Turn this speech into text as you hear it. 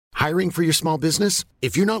Hiring for your small business?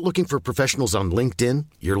 If you're not looking for professionals on LinkedIn,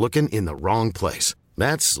 you're looking in the wrong place.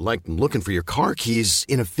 That's like looking for your car keys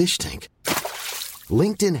in a fish tank.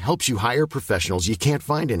 LinkedIn helps you hire professionals you can't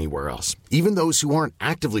find anywhere else, even those who aren't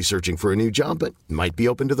actively searching for a new job but might be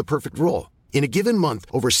open to the perfect role. In a given month,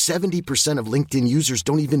 over 70% of LinkedIn users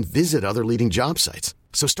don't even visit other leading job sites.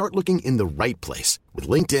 So start looking in the right place. With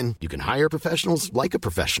LinkedIn, you can hire professionals like a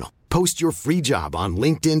professional. Post your free job on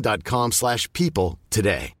linkedin.com/people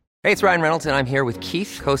today. Hey, it's Ryan Reynolds, and I'm here with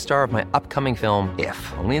Keith, co-star of my upcoming film, If,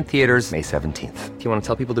 only in theaters May 17th. Do you want to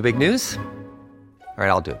tell people the big news? All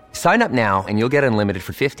right, I'll do it. Sign up now and you'll get unlimited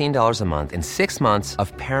for $15 a month and 6 months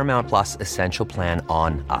of Paramount Plus Essential Plan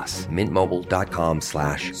on us.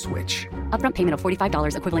 MintMobile.com/switch. Upfront payment of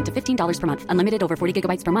 $45 equivalent to $15 per month. Unlimited over 40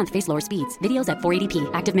 gigabytes per month. Face lower speeds. Videos at 480p.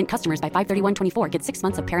 Active Mint customers by 531.24 get 6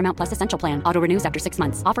 months of Paramount Plus Essential Plan. Auto renews after 6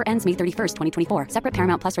 months. Offer ends May 31st, 2024. Separate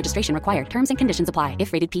Paramount Plus registration required. Terms and conditions apply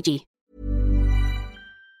if rated PG.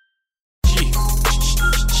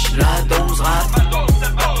 La dose rap. La dose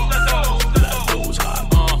rap.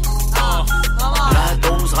 La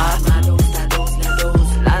dose rap.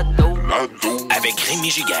 La dose. Avec Rémi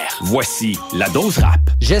Giguère. Voici la dose rap.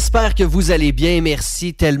 J'espère que vous allez bien.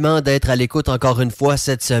 Merci tellement d'être à l'écoute encore une fois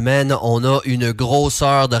cette semaine. On a une grosse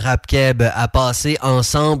heure de rap keb à passer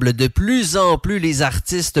ensemble. De plus en plus, les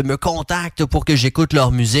artistes me contactent pour que j'écoute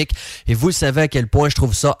leur musique. Et vous savez à quel point je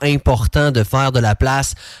trouve ça important de faire de la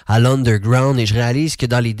place à l'underground. Et je réalise que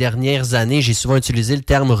dans les dernières années, j'ai souvent utilisé le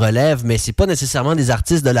terme relève, mais c'est pas nécessairement des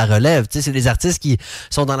artistes de la relève. Tu sais, c'est des artistes qui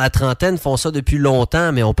sont dans la trentaine, font ça depuis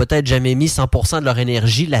longtemps, mais ont peut-être jamais mis 100% de leur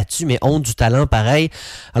énergie là-dessus, mais ont du talent pareil.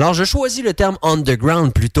 Alors, je choisis le terme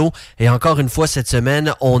underground plutôt, et encore une fois, cette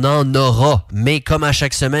semaine, on en aura. Mais comme à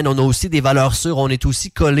chaque semaine, on a aussi des valeurs sûres, on est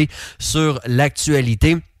aussi collé sur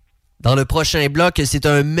l'actualité. Dans le prochain bloc, c'est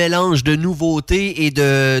un mélange de nouveautés et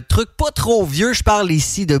de trucs pas trop vieux. Je parle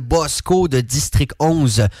ici de Bosco de District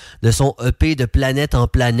 11, de son EP de Planète en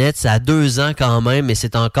Planète. Ça a 2 ans quand même, mais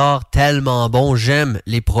c'est encore tellement bon. J'aime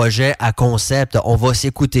les projets à concept. On va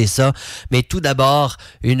s'écouter ça. Mais tout d'abord,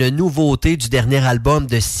 une nouveauté du dernier album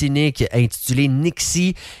de Cynic intitulé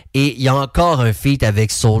Nixie. Et il y a encore un feat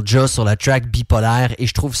avec Soulja sur la track Bipolaire. Et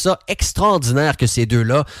je trouve ça extraordinaire que ces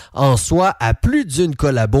deux-là en soient à plus d'une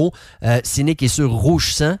collabo. Cynic est sur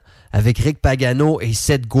Rouge Sang avec Rick Pagano et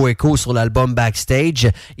Seth Gueco sur l'album Backstage.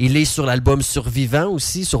 Il est sur l'album Survivant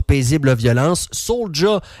aussi, sur Paisible Violence.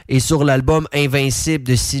 Soulja est sur l'album Invincible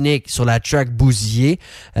de Cynic, sur la track Bousillé.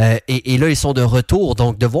 Et là, ils sont de retour.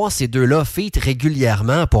 Donc, de voir ces deux-là feat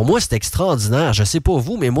régulièrement, pour moi, c'est extraordinaire. Je sais pas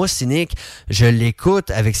vous, mais moi, Cynic, je l'écoute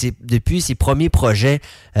depuis ses premiers projets.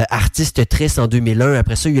 Artiste triste en 2001.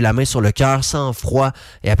 Après ça, il a eu La main sur le cœur, Sans froid.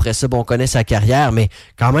 Et après ça, on connaît sa carrière. Mais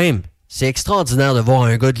quand même, c'est extraordinaire de voir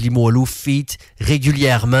un gars de Limoilou feat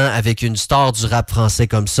régulièrement avec une star du rap français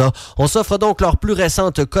comme ça. On s'offre donc leur plus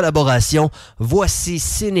récente collaboration. Voici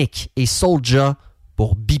Cynic et Soulja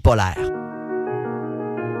pour Bipolaire.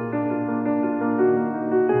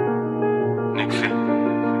 Nixie,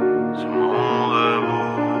 ce monde est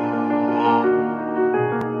beau.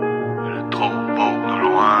 Il est trop beau de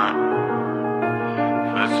loin.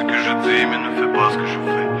 Fais ce que je dis, mais ne fais pas ce que je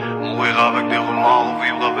fais. Mourir avec des remords ou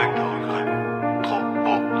vivre avec des regrets. Trop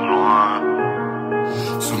beau de loin.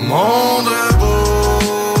 Ce monde est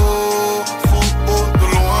beau, trop beau de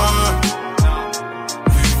loin.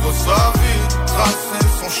 Vivre sa vie, tracer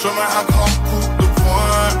son chemin à grands coups de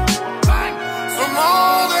poing. Ce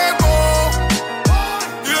monde est beau,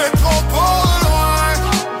 il est trop beau de loin.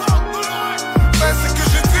 Fais ce que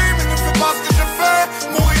je dis, mais ne fais pas ce que je fais.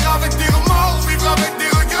 Mourir avec des remords ou vivre avec des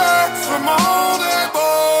regrets. Ce monde est beau.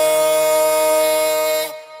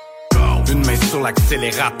 Une main sur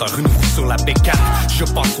l'accélérateur, une roue sur la bécane. Je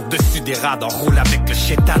passe au-dessus des radars, roule avec le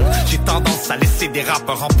chétan. J'ai tendance à laisser des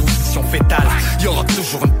rappeurs en position fétale. Y'aura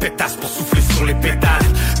toujours une pétasse pour souffler sur les pédales.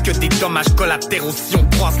 Que des dommages collatéraux si on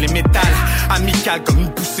croise les métals. Amical comme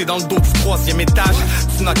une poussée dans le dos du 3e étage.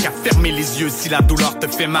 Tu n'as qu'à fermer les yeux si la douleur te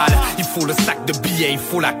fait mal. Il faut le sac de billets, il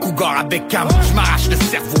faut la cougar avec cam. Je m'arrache le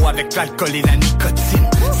cerveau avec l'alcool et la nicotine.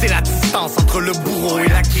 C'est la distance entre le bourreau et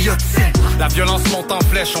la guillotine. La violence monte en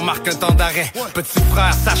flèche, on marque un temps d'arrêt. Petit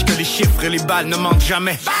frère, sache que les chiffres et les balles ne mentent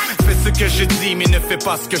jamais. Fais ce que je dis, mais ne fais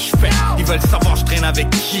pas ce que je fais. Ils veulent savoir je traîne avec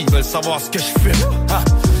qui, ils veulent savoir ce que je fume.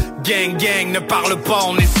 Gang, gang, ne parle pas,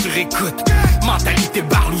 on est sur écoute. Mentalité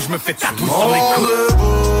barlou, je me fais tatouer sur les coudes.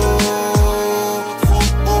 Trop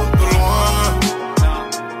beau de loin.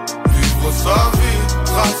 Vivre sa vie,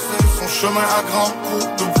 tracer son chemin à grands coups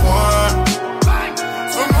de poing.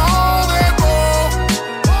 Ce monde est beau,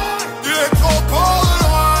 il est trop beau de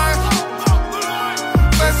loin.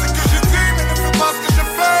 Fais ce que je dis, mais ne fais pas ce que je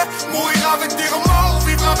fais.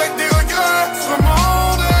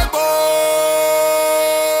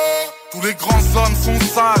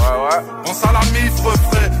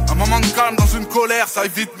 de calme dans une colère, ça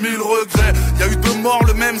évite 1000 regrets. Y'a eu 2 morts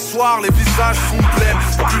le même soir, les visages sont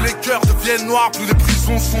pleins. Plus les cœurs deviennent noirs, plus les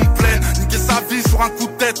prisons sont pleines. Niquer sa vie sur un coup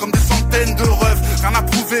de tête comme des centaines de refs. Rien à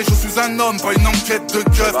prouver, je suis un homme, pas une enquête de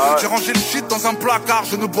keuf. J'ai rangé le shit dans un placard,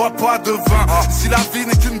 je ne bois pas de vin. Si la vie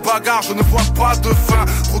n'est qu'une bagarre, je ne vois pas de fin.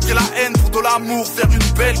 Troquer la haine pour de l'amour, faire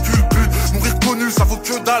une belle culbute. Mourir connu, ça vaut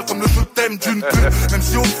que dalle comme le je t'aime d'une pute. Même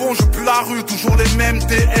si au fond je pue la rue, toujours les mêmes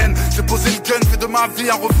TN. J'ai posé le gun, fait de ma vie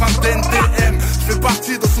un refrain d'NTM. Je fais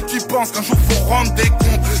partie de ceux qui pensent qu'un jour faut rendre des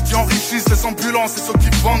comptes. Qui enrichissent les ambulances et ceux qui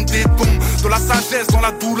vendent des dons. De la sagesse dans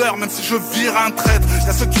la douleur, même si je vire un traître.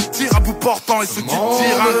 Y'a ceux qui tirent à bout portant et ceux qui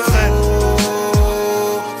tirent un trait.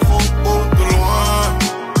 Trop haut de loin.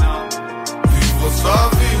 Vivre sa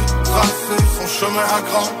vie, tracer son chemin à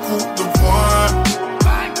grands coups de poing.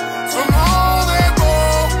 Ce monde est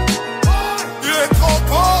beau, il est trop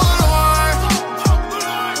beau de loin.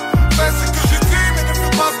 Fais ce que j'ai dit mais ne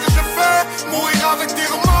fais pas ce que je fais. Mourir avec des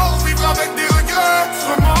remords, vivre avec des regrets.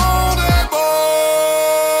 Ce monde est beau.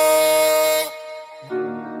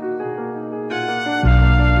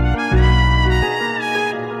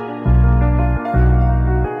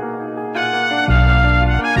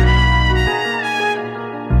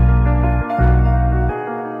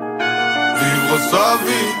 Sa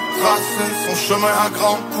vie, tracer son chemin à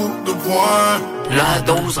grands coups de poing. La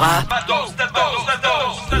dose rap.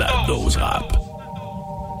 La dose rap.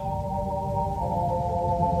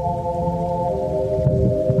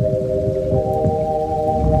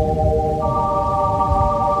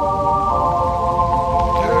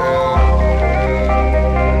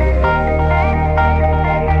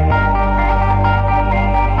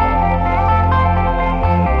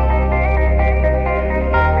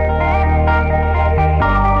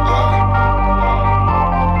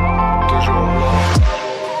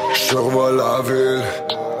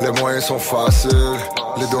 Sont faciles,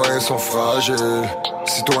 les doigts sont fragiles.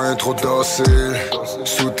 Citoyen trop docile,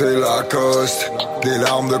 sous tes Lacoste, des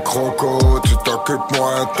larmes de croco. Tu t'occupes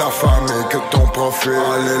moins de ta famille que ton profil.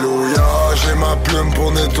 Alléluia, j'ai ma plume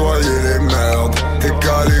pour nettoyer les merdes. T'es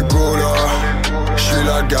Caligula, j'suis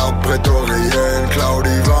la garde prétorienne. Cloudy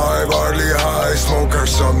vibe, hardly high, smoke un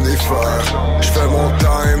somnifère. J'fais mon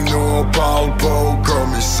time, nous on parle pas au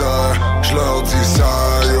commissaire. J'leur dis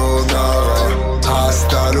sayonara.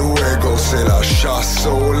 Hasta luego, c'est la chasse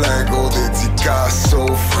au lingot, dédicace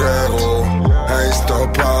aux frérots.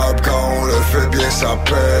 Instoppable quand on le fait bien, ça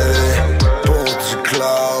paye. Pour du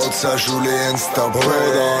cloud, ça joue les Insta-Boy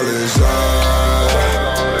dans les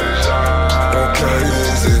airs. On cueille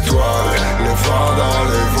les étoiles, le vent dans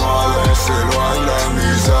les voiles, on s'éloigne de la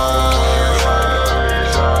misère.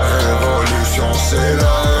 Révolution, c'est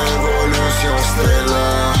la révolution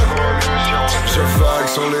stellaire. Je vague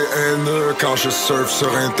sur les haineux quand je surfe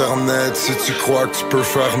sur internet. Si tu crois que tu peux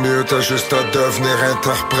faire mieux, t'as juste à devenir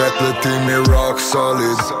interprète. Le team est rock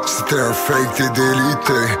solid. Si t'es un fake, t'es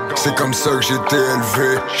délité. C'est comme ça que j'ai été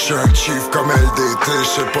élevé. J'suis un chief comme LDT.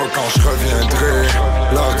 J'sais pas quand je reviendrai.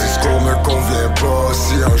 Leur discours me convient pas.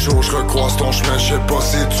 Si un jour je recroise ton chemin, j'sais pas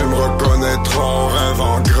si tu me reconnaîtras. On rêve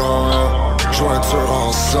en grand, jointure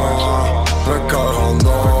en sang, le cœur en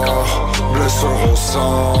or. Blessure au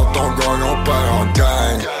sang, ton gagne on perd en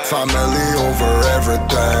gang. Family over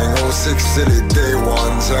everything. Au 6 c'est les day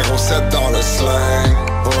one, 07 dans le slang.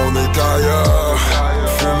 On est ailleurs,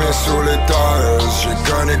 fumé sous les tires. J'ai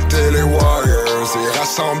connecté les wires et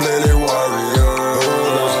rassemblé les warriors. Oh,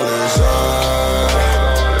 dans les airs,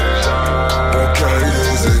 on cueille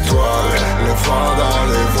les étoiles. Le vent dans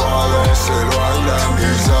les voiles, on s'éloigne de la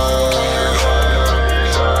misère.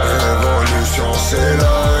 Révolution, c'est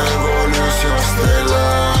la révolution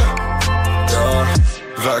stellaire.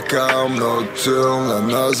 Vacarme nocturne, la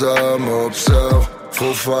NASA m'observe.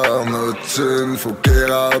 Faut faire notre thune, faut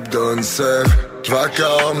qu'Érable donne sève.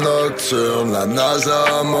 Vacarme nocturne, la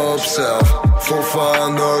NASA m'observe. Faut faire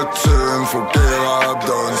notre thune, faut qu'Érable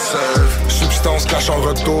donne sève. Substance cache en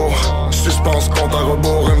retour, suspense compte à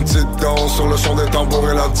rebours. Une petite danse sur le son des tambours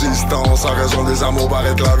et la distance. À raison des amours,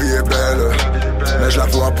 paraît que la vie est belle, mais je la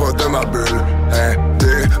vois pas de ma bulle, hein.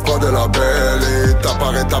 Pas de la belle, étape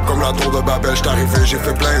par étape comme la tour de Babel. J'suis arrivé, j'ai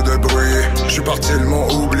fait plein de bruit. J'suis parti, ils m'ont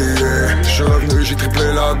oublié. J'suis revenu, j'ai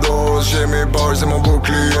triplé la dose. J'ai mes bars et mon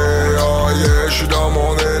bouclier. Oh yeah, j'suis dans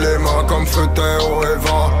mon élément comme feu, terre, eau et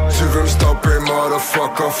vent. Tu veux me stopper,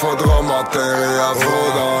 motherfucker, faudra m'enterrer à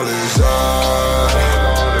vous dans les airs.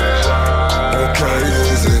 On cueille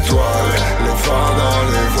les étoiles, le vent dans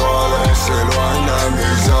les voiles, on s'éloigne de la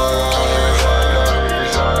misère.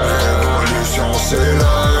 Révolution, c'est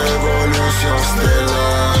la révolution stellaire.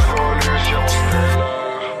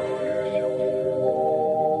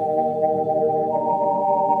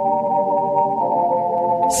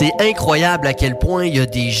 C'est incroyable à quel point il y a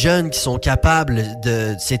des jeunes qui sont capables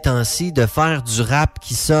de ces temps-ci de faire du rap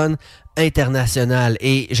qui sonne international.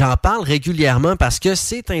 Et j'en parle régulièrement parce que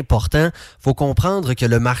c'est important. Faut comprendre que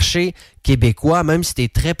le marché québécois, même si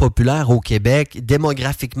c'est très populaire au Québec,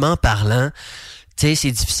 démographiquement parlant, tu sais,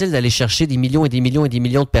 c'est difficile d'aller chercher des millions et des millions et des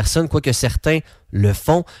millions de personnes, quoique certains le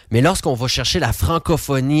font. Mais lorsqu'on va chercher la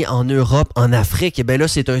francophonie en Europe, en Afrique, eh bien là,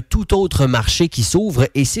 c'est un tout autre marché qui s'ouvre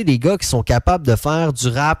et c'est des gars qui sont capables de faire du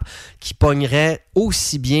rap qui pognerait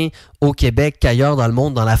aussi bien au Québec qu'ailleurs dans le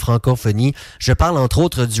monde dans la francophonie. Je parle entre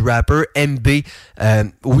autres du rappeur MB,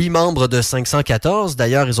 8 membres de 514.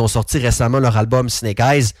 D'ailleurs, ils ont sorti récemment leur album Snake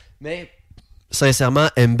Eyes. Mais sincèrement,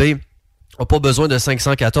 MB n'a pas besoin de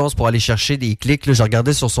 514 pour aller chercher des clics. Là, j'ai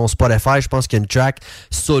regardé sur son Spotify, je pense qu'il y a une track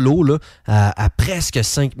solo là, à presque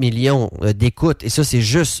 5 millions d'écoutes. Et ça, c'est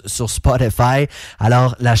juste sur Spotify.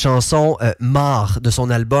 Alors, la chanson Marre de son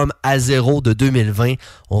album A0 de 2020,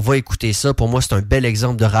 on va écouter ça. Pour moi, c'est un bel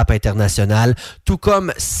exemple de rap international. Tout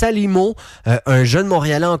comme Salimo, un jeune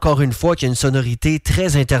Montréalais, encore une fois, qui a une sonorité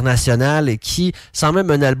très internationale et qui, sans même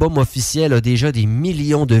un album officiel, a déjà des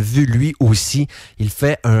millions de vues lui aussi. Il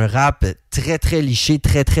fait un rap très, très liché,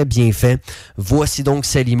 très, très bien fait. Voici donc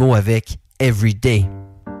Salimo avec Everyday.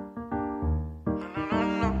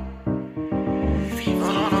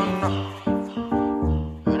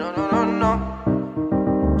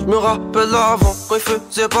 Je me rappelle avant, quand il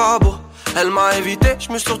faisait pas beau. Elle m'a évité, je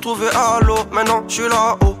me suis retrouvé à l'eau. Maintenant je suis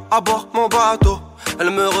là-haut, à bord mon bateau.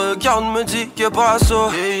 Elle me regarde, me dit que pas ça.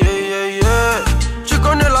 Yeah, yeah, yeah, yeah. Tu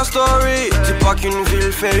connais la story, dis pas qu'une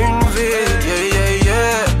ville fait une ville. Yeah, yeah,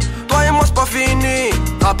 yeah. Toi et moi c'est pas fini,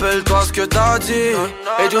 rappelle-toi ce que t'as dit.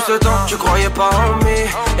 Et tout ce temps tu croyais pas en moi.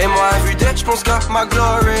 Et moi everyday j'pense qu'à ma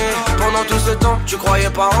glory. Pendant tout ce temps tu croyais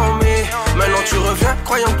pas en moi. Maintenant tu reviens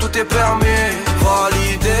croyant que tout est permis.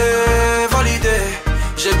 Validé, validé.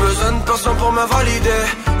 J'ai besoin de personne pour me valider.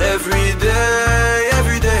 Everyday,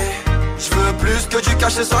 everyday. J'veux plus que tu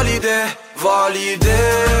caches, c'est ça l'idée. Validé,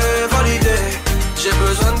 validé. J'ai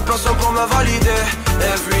besoin de personne pour me valider.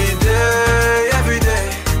 Everyday, everyday.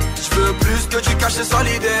 J'veux plus que tu caches, c'est ça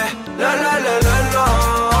l'idée. La la la la la.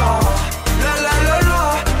 La la la la.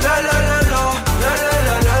 La la la la. La la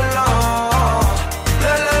la la la.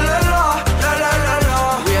 La la la la. La la la la.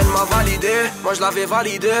 Oui, elle m'a validé, moi je l'avais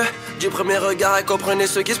validé. Du premier regard, elle comprenait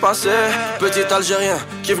ce qui se passait. Petit Algérien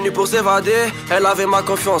qui est venu pour s'évader. Elle avait ma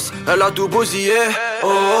confiance, elle a tout bousillé. Oh,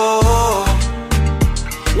 oh, oh.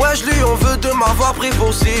 Ouais, je lui en veux de m'avoir pris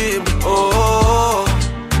pour cible. Oh, oh, oh.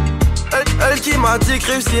 Elle qui m'a dit que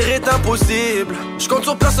réussir est impossible. Je compte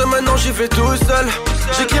sur personne maintenant, j'y vais tout seul.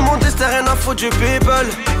 J'écris mon destin, rien à foutre du people.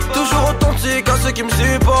 Toujours authentique à ceux qui me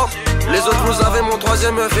supportent. Les autres vous avez mon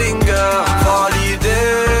troisième finger. Validé,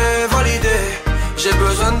 validé. J'ai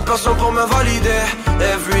besoin de personne pour me valider.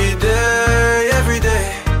 Everyday,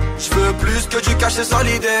 everyday. J'veux plus que tu caches, c'est ça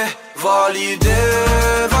l'idée. Validé,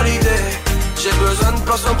 validé. J'ai besoin de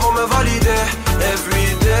personne pour me valider.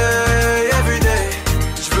 Everyday, everyday.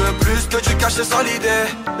 J'veux plus que tu caches, c'est ça l'idée.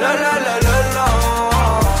 La la la la la.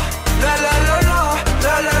 La la la la.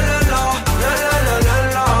 La la la la. La la la la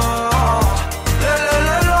la. La la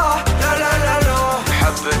la la. La la la la.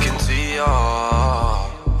 بحبك انتيا.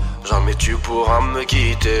 Jamais tu pourras me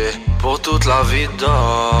quitter pour toute la vida.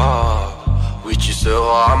 Oui, tu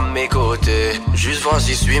seras à mes côtés. Juste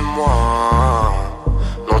vas-y, suis-moi.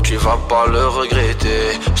 Non, tu vas pas le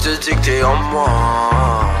regretter. Je te dis que t'es en moi.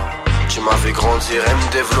 Tu m'as fait grandir et me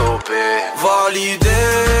développer. Validé,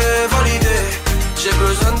 validé. J'ai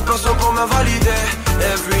besoin de personne pour me valider.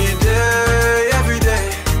 Everyday, everyday.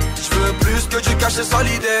 J'veux plus que tu caches, c'est ça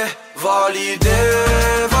l'idée. Validé,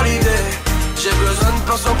 validé. J'ai besoin de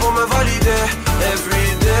personne pour me valider.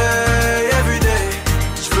 Everyday, everyday.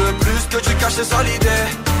 J'veux plus que tu caches, c'est ça l'idée.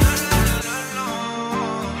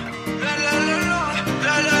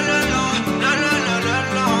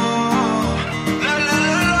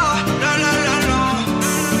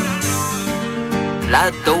 La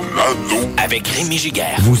dose avec Rémi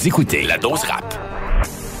Giguère. Vous écoutez La Dose Rap.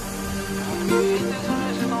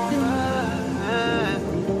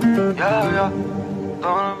 Yeah, yeah.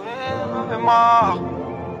 Marre,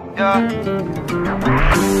 yeah.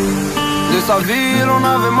 De sa ville on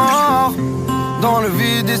avait marre. Dans le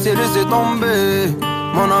vide il s'est laissé tomber.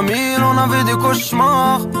 Mon ami on avait des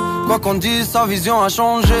cauchemars. Quoi qu'on dise sa vision a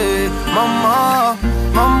changé. Maman,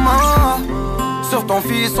 maman. Sur ton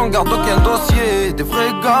fils on garde aucun dossier. Des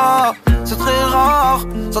vrais gars, c'est très rare.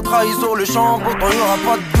 Ça trahit sur le champ, pourtant y'aura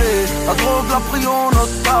pas de paix. La drogue l'a pris en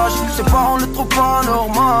otage. Ses parents le trouvent pas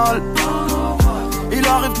normal. Il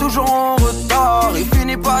arrive toujours en retard, il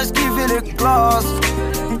finit par esquiver les classes.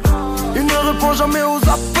 Il ne répond jamais aux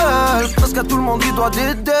appels. Presque à tout le monde il doit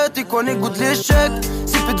des dettes. Il connaît goût de l'échec.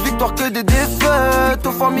 Si peu de victoires que des défaites.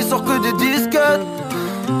 Aux familles sort que des disquettes.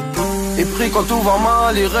 Et pris quand tout va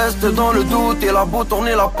mal, il reste dans le doute. Il a beau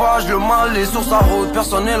tourner la page, le mal est sur sa route.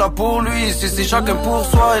 Personne n'est là pour lui, si c'est chacun pour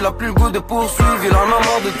soi. Il a plus le goût de poursuivre, il en a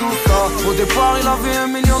marre de tout ça. Au départ il avait 1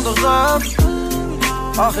 million de rêves.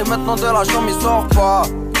 Arrête maintenant de la chambre, il sort pas.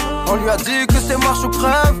 On lui a dit que c'est marche ou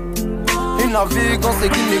crève. Il navigue, on sait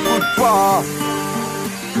qu'il n'écoute pas.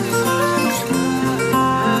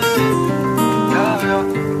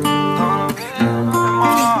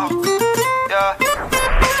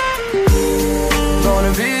 Dans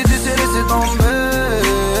le vide, il s'est laissé tomber.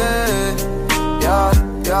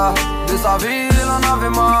 De sa vie, il en avait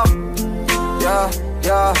marre.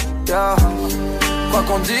 Quoi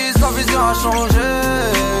qu'on dise, sa vision a changé.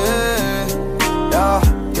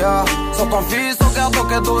 Sur ton fils, on garde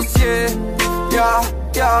aucun dossier.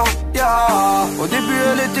 Au début,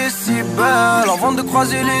 elle était si belle, avant de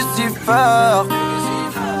croiser Lucifer.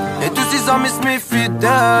 Et tous ses amis se méfient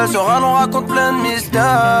d'elle. Sur elle, on raconte plein de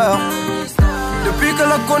mystères. Depuis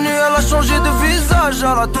qu'elle a connu, elle a changé de visage.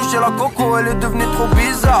 Elle a touché la coco, elle est devenue trop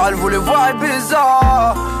bizarre. Elle voulait voir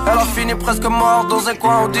Ibiza. Elle a fini presque morte dans un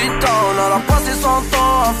coin auditant. Elle a passé 100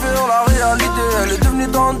 ans à faire la réalité. Elle est devenue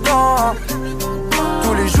dandan.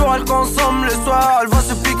 Tous les jours elle consomme, les soirs elle va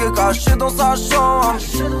se piquer cachée dans sa chambre.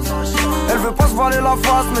 Elle veut pas se voiler la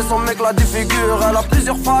face mais son mec la défigure. Elle a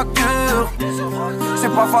plusieurs factures. C'est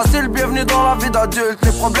pas facile, bienvenue dans la vie d'adulte.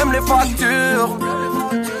 Les problèmes, les factures.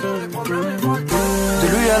 De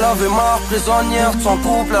lui elle avait marre, prisonnière de son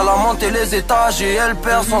couple. Elle a monté les étages et elle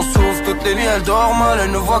perd son souffle. Toutes les nuits elle dort mal,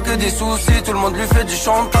 elle ne voit que des soucis. Tout le monde lui fait du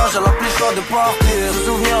chantage, elle a plus le choix de partir. Le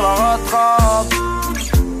souvenir la rattrape.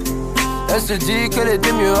 Elle se dit qu'elle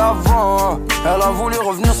était mieux avant. Elle a voulu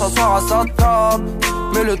revenir s'asseoir à sa table.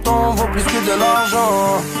 Mais le temps vaut plus que de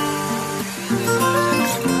l'argent.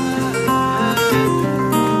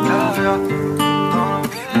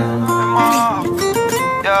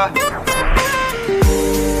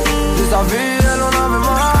 De sa vie, elle en avait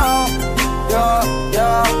marre.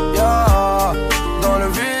 Dans le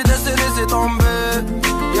vide, elle s'est laissée tomber.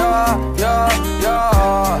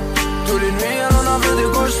 Tous les nuits, elle en avait des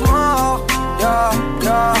cauchemars.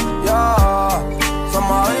 Sa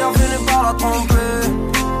mari a fini par la tromper.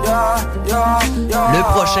 Le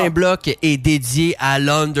prochain bloc est dédié à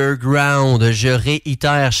l'underground. Je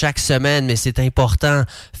réitère chaque semaine, mais c'est important.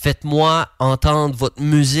 Faites-moi entendre votre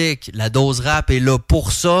musique. La dose rap est là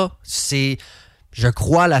pour ça. C'est, je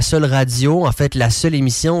crois, la seule radio, en fait, la seule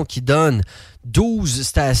émission qui donne 12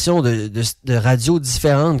 stations de radio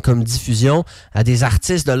différentes comme diffusion à des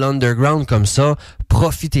artistes de l'underground comme ça.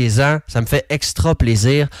 Profitez-en, ça me fait extra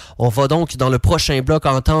plaisir. On va donc dans le prochain bloc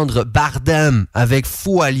entendre Bardem avec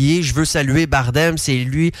Fou Allié. Je veux saluer Bardem, c'est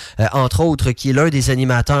lui entre autres qui est l'un des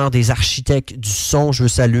animateurs, des architectes du son. Je veux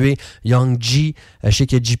saluer Young G, je sais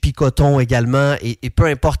qu'il y a JP Coton également et peu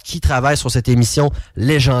importe qui travaille sur cette émission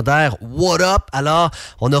légendaire. What up? Alors,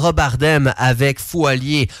 on aura Bardem avec Fou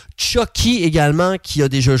Allié. Chucky également qui a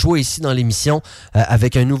déjà joué ici dans l'émission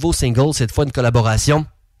avec un nouveau single, cette fois une collaboration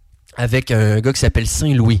avec un gars qui s'appelle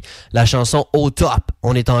Saint-Louis. La chanson Au Top.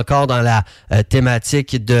 On est encore dans la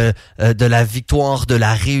thématique de la victoire, de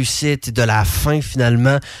la réussite, de la fin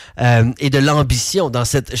finalement et de l'ambition dans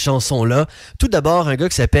cette chanson-là. Tout d'abord, un gars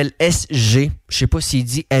qui s'appelle SG. Je sais pas s'il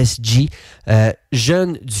dit SG.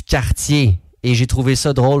 Jeune du quartier. Et j'ai trouvé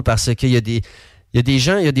ça drôle parce qu'il y a des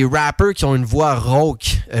gens, il y a des rappers qui ont une voix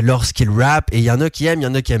rauque lorsqu'ils rappent et il y en a qui aiment, il y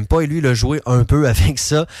en a qui aiment pas et lui il a joué un peu avec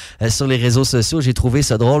ça sur les réseaux sociaux. J'ai trouvé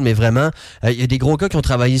ça drôle mais vraiment, il y a des gros gars qui ont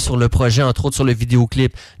travaillé sur le projet, entre autres sur le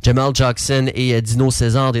vidéoclip. Jamal Jackson et Dino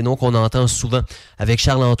César, des noms qu'on entend souvent avec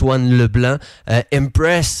Charles-Antoine Leblanc.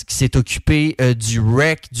 Impress qui s'est occupé du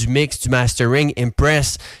rec, du mix, du mastering.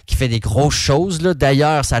 Impress qui fait des grosses choses là.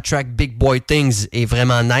 D'ailleurs, sa track Big Boy Things est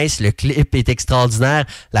vraiment nice. Le clip est extraordinaire.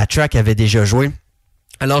 La track avait déjà joué.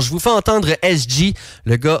 Alors, je vous fais entendre SG.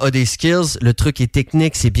 Le gars a des skills. Le truc est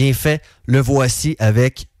technique, c'est bien fait. Le voici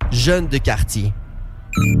avec Jeune de quartier.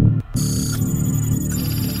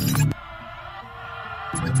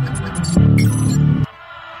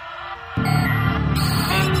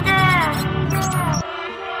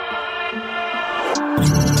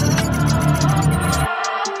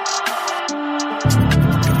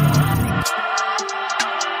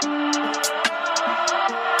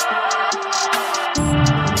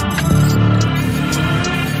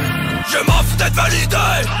 D'être validé,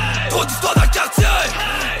 trop d'histoires dans le quartier,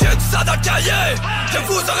 y'a du sang dans le cahier. cahier, je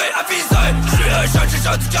vous aurais avisé. Je suis un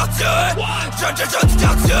jeune du quartier, jeune du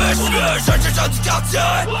quartier. Je suis un jeune du quartier,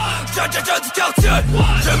 jeune du quartier.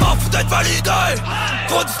 Je m'en fous d'être validé,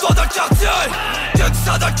 trop d'histoires dans le quartier, que du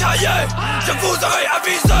sang dans le cahier, je vous aurais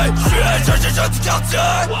avisé. Je suis un jeune du quartier,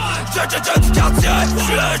 jeune du quartier. Je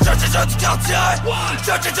suis un jeune du quartier,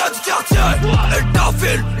 jeune du quartier. Le temps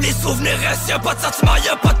file, les souvenirs restent, y'a pas de sentiment,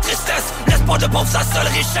 y'a pas de tristesse. L'espoir de pauvre, sa seule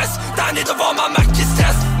richesse. Tanné de voir ma mère qui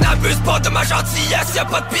stresse. N'abuse pas de ma gentillesse, y'a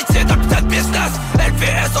pas de pitié dans le putain de business.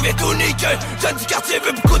 LVS, on vient tout niquer. Jeune du quartier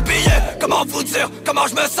veut beaucoup de billets. Comment vous dire, comment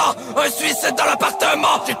je me sens? Un suicide dans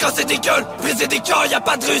l'appartement. J'ai cassé des gueules, brisé des cœurs, y'a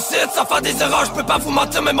pas de réussite. Sans faire des erreurs, je peux pas vous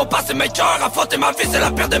mentir, mais mon passé mes cœurs. Affronter ma vie, c'est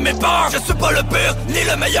la pire de mes peurs. Je suis pas le pire, ni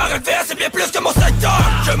le meilleur. LVS, c'est bien plus que mon secteur.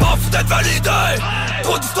 Je m'en fous d'être validé.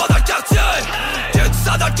 Trop d'histoires dans le quartier, y'a du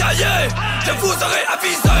sang dans le cahier, je vous aurais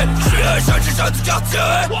avisé. Je suis un jeune du quartier,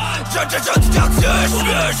 jeune du quartier. Je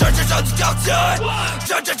suis un jeune du quartier,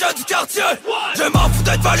 jeune du quartier. Je m'en fous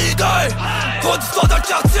d'être validé. Trop d'histoires dans le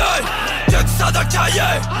quartier, y'a du sang dans le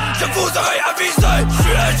cahier, je vous aurais avisé. Je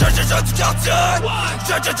suis un jeune du quartier,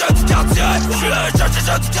 jeune du quartier. Je suis un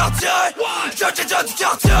jeune du quartier, jeune du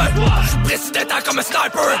quartier. Je suis précisément comme un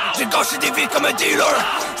sniper, j'ai gâché des vies comme un dealer.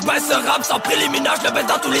 Je baisse ce rap sans préliminaire, je le baisse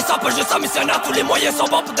dans tous les sens, pas juste en missionnaire. Tous les moyens sont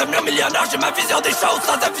bons pour devenir millionnaire. J'ai ma vision des choses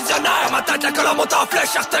sans un visionnaire. Dans ma tête la colonne monte en flèche,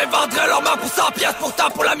 certains vendraient leur main pour 100 pièces. Pourtant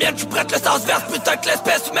pour la mienne, je prête le sens vert. Putain que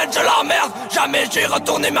l'espèce humaine, je l'emmerde. Jamais j'ai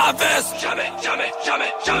retourné ma veste. Jamais.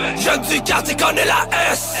 Jeune du quartier connaît la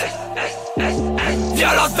S.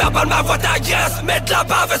 Violence verbale, ma voix t'agresse. Mets de la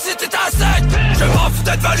bave si t'es à sec. Je m'en fous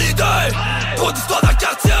d'être validé. Trop d'histoires dans le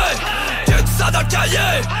quartier, que du sang dans le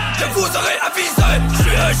cahier, je vous aurais avisé. Je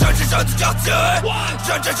suis un jeune du quartier,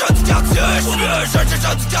 jeune du quartier. Je suis un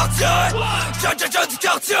jeune du quartier, jeune du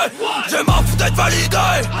quartier. Je m'en fous d'être validé.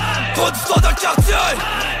 Trop d'histoires dans le quartier,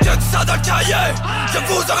 que du sang dans le cahier, je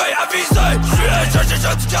vous aurais avisé. Je suis un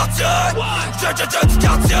jeune du quartier, jeune du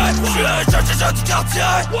quartier. Je suis un jeune du quartier,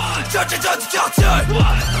 jeune du quartier.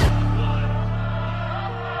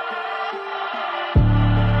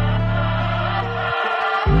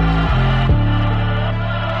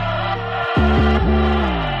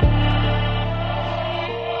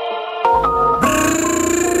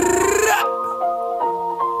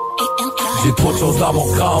 J'ai trop de choses dans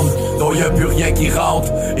mon crâne, dont y'a plus rien qui rentre.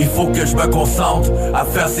 Il faut que je me concentre à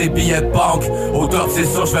faire ces billets de banque. Au top c'est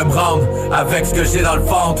sûr je vais me rendre avec ce que j'ai dans le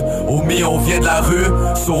ventre. Au mi on vient de la rue,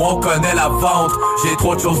 so on connaît la vente. J'ai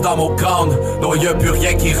trop de choses dans mon crâne, dont y'a plus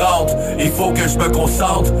rien qui rentre. Il faut que je me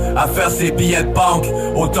concentre à faire ces billets de banque.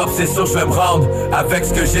 Au top c'est sûr je vais me rendre avec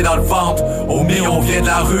ce que j'ai dans le ventre. Au mi on vient de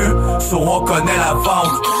la rue, so on connaît la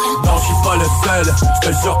vente. Non je suis pas le seul, je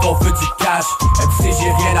te jure qu'on veut du cash. Même si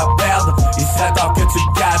j'ai rien à perdre, il serait temps que tu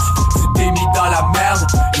te caches. Tu t'es mis dans la merde,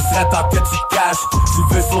 il serait temps que tu te caches.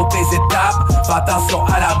 Tu veux sauter tes étapes, fais attention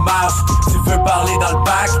à la marche. Tu veux parler dans le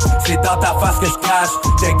bac, c'est dans ta face que je crache.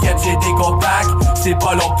 T'inquiète j'ai des contacts, c'est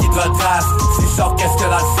pas long qui te retrace. Si je sors qu'est-ce que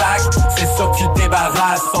dans le sac, c'est sûr que tu te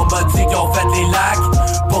débarrasses. On m'a dit qu'on fait les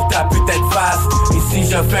lacs pour ta putain de face. Et si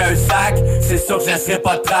je fais un sac, c'est sûr que je laisserai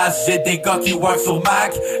pas de traces. J'ai des gars qui work sur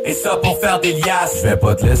Mac, et ça pour faire des liasses. Je vais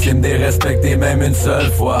pas te laisser me dérespecter même une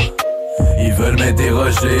seule fois. Ils veulent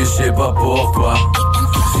m'interroger, je sais pas pourquoi.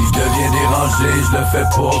 Si je deviens dérangé, je le fais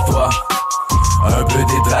pour toi. Un peu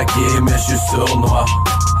détraqué, mais je suis sournois.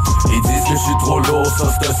 Ils disent que je suis trop lourd, ça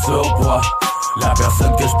c'est un surpoids. La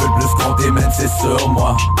personne que je peux le plus compter, même c'est sur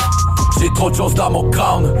moi. J'ai trop de choses dans mon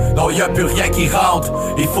crâne, non y'a plus rien qui rentre.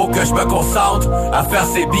 Il faut que je me concentre à faire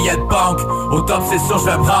ces billets de banque. Au top c'est sûr je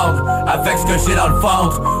vais me rendre avec ce que j'ai dans le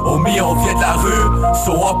ventre. Au mi on vient de la rue,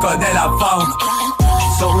 so on connaît la vente.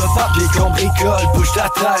 Sur le papier qu'on bricole, bouge ta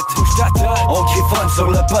tête. On griffonne sur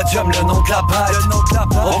le podium le nom de la bête.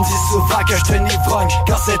 On me dit souvent que je te n'ivrogne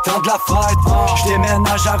quand c'est temps de la fête. Je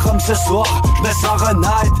déménage à Rome ce soir, je me sens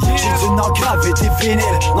renaître. J'ai du nom grave et des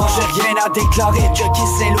vinyles, non j'ai rien à déclarer. Chucky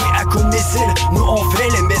Saint-Louis à coups de missile, nous on fait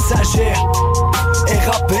les messagers. Et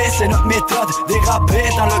rapper c'est notre méthode, déraper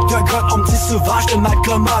dans l'octogone. On me dit souvent je te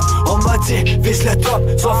m'accommode. On m'a dit vise le top,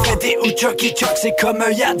 soit Freddy ou Chucky Chuck. C'est comme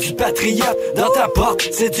un yad du patriote dans ta porte,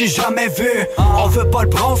 c'est du jamais vu. On veut pas le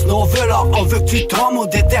bronze, nous on veut l'or. On veut que tu tombes au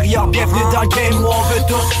détériore. Bienvenue dans le game où on veut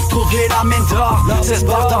tous trouver la mine d'or. C'est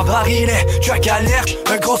sport en barillet, Chuck alerte,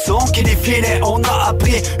 un gros son qui défilait. On a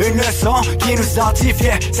appris une leçon qui nous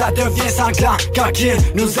identifiait. Ça devient sanglant quand ils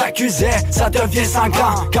nous accusaient. Ça devient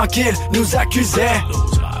sanglant quand ils nous accusaient.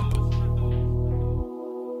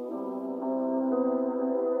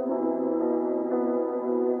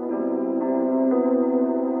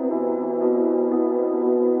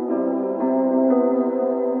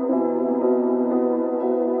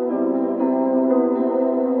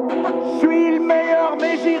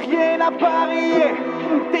 j'ai rien à parier.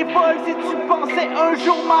 T'es folle si tu pensais un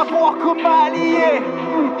jour m'avoir comme allié.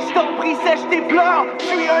 J't'en prie, sèche tes pleurs,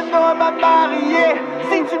 j'suis un homme à marier.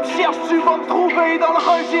 Si tu me cherches, tu vas me trouver dans le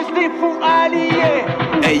registre des fous alliés.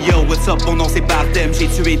 Hey yo, what's up, mon nom c'est Bardem. J'ai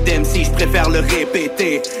tué Dempsey, j'préfère le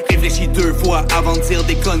répéter. Réfléchis 2 fois avant de dire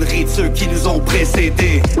des conneries de ceux qui nous ont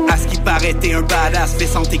précédés. À ce qui paraît, t'es un badass, fais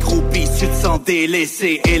sans tes groupies, tu te sens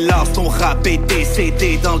délaissé. Hélas, ton rap est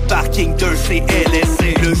décédé dans le parking d'un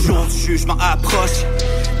CLSC. Le jour du jugement approche,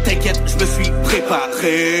 t'inquiète, je me suis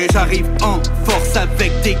préparé. J'arrive en force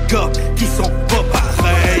avec des gars qui sont pas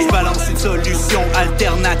pareils. Je balance une solution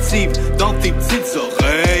alternative dans tes petites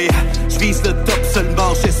oreilles. Je vise le top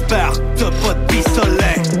seulement, j'espère que t'as pas de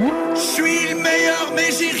pistolet. Je suis le meilleur mais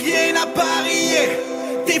j'ai rien à parier.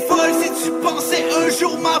 T'es folle si tu pensais un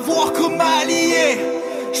jour m'avoir comme allié.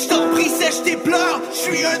 J't'en prie, sèche tes pleurs,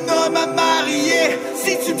 j'suis un homme à marier.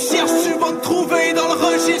 Si tu me cherches, tu vas me trouver dans le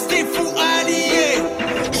registre des fous alliés.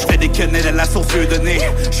 J'fais des quenelles à la source Dieu donné.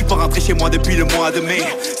 J'suis pas rentré chez moi depuis le mois de mai.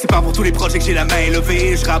 C'est pas pour tous les projets que j'ai la main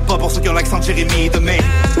levée. J'rappe pas pour ceux qui ont l'accent de Jérémy de mai.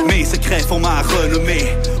 Mes secrets font ma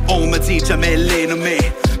renommée. On me dit jamais les nommer.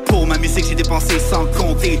 Pour ma musique j'ai dépensé sans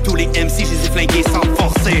compter. Tous les MC je les ai flingués sans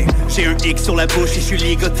forcer. J'ai un X sur la bouche et je suis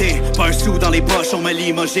ligoté. Pas un sou dans les poches, on m'a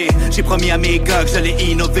limogé. J'ai promis à mes gars que j'allais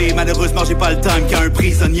innover. Malheureusement j'ai pas le time qu'à un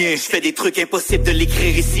prisonnier. Je fais des trucs impossibles de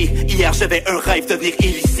l'écrire ici. Hier j'avais un rêve devenir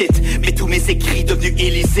illicite. Mais tous mes écrits devenus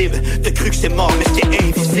illisibles. T'as cru que j'étais mort mais j'étais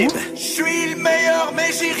invisible. Je suis le meilleur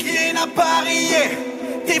mais j'ai rien à parier.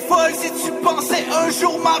 T'es folle si tu pensais un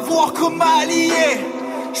jour m'avoir comme allié.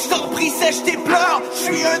 J't'en prie, sèche tes pleurs,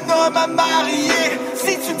 j'suis un homme à marier.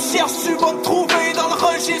 Si tu me cherches, tu vas me trouver dans le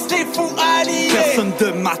registre des fous alliés. Personne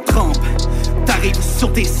de ma trempe, t'arrives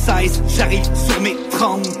sur tes 16, j'arrive sur mes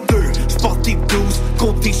 32. J'porte tes 12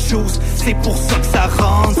 contre tes choses, c'est pour ça que ça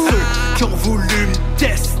rentre. Ceux qui ont voulu me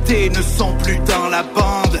tester ne sont plus dans la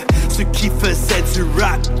bande. Ceux qui faisaient du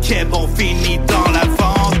rap keb ont fini dans la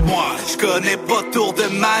vente. Moi, j'connais pas tour de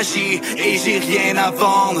magie et j'ai rien à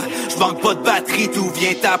vendre. J'manque pas de batterie, d'où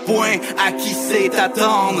vient ta pointe, à qui c'est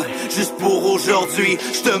t'attendre. Juste pour aujourd'hui,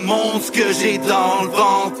 j'te montre ce que j'ai dans le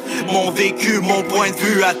ventre. Mon vécu, mon point de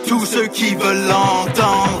vue à tous ceux qui veulent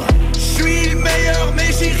l'entendre. J'suis le meilleur mais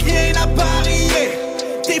j'ai rien à parier.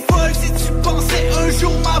 T'es folle si tu pensais un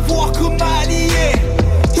jour m'avoir comme allié.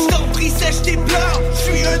 J't'en prie, sèche tes pleurs,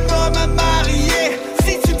 j'suis un homme à marier.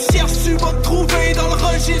 Si tu me cherches, tu vas me trouver dans le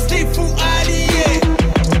registre des fous alliés.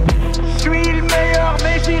 J'suis le meilleur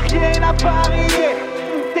mais j'ai rien à parier.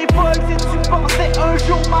 T'es folle si tu pensais un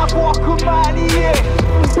jour m'avoir comme allié.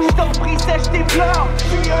 J't'en prie, sèche tes pleurs,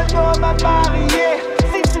 j'suis un homme à marier.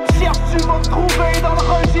 Si tu me cherches, tu vas me trouver dans le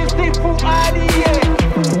registre des fous alliés.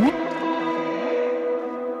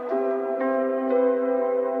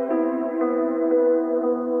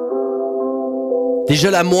 Déjà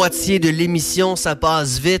la moitié de l'émission, ça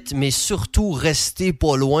passe vite, mais surtout restez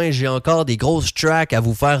pas loin. J'ai encore des grosses tracks à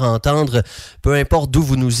vous faire entendre, peu importe d'où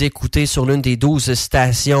vous nous écoutez sur l'une des 12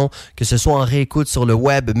 stations, que ce soit en réécoute sur le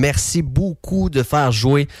web. Merci beaucoup de faire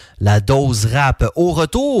jouer la dose rap. Au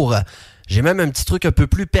retour, j'ai même un petit truc un peu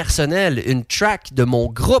plus personnel, une track de mon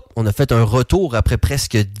groupe. On a fait un retour après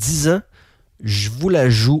presque 10 ans. Je vous la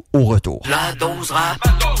joue au retour. La dose rap.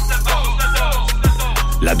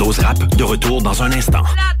 La dose rap, de retour dans un instant.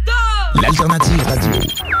 L'Alternative Radio.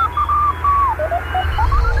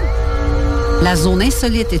 La Zone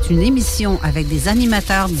Insolite est une émission avec des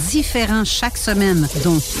animateurs différents chaque semaine,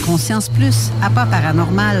 dont Conscience Plus, Appât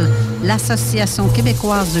Paranormal, l'Association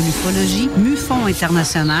québécoise de l'ufologie, MUFON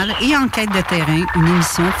International et Enquête de terrain, une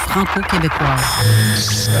émission franco-québécoise.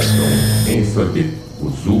 La Zone Insolite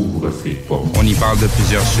vous ouvre ses portes. On y parle de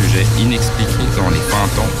plusieurs sujets inexpliqués, dont les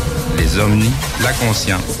fantômes, les ovnis, la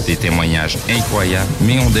conscience, des témoignages incroyables,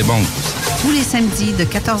 mais on débonque aussi. Tous les samedis de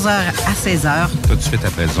 14h à 16h. Tout de suite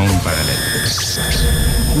après Zone Parallèle.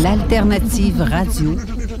 L'Alternative Radio,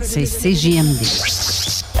 c'est CJMD.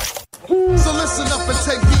 So listen up and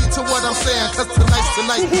take heed to what I'm saying, 'cause tonight's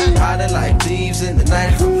riding like thieves in the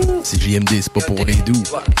night. CJMD, c'est pas pour les doux.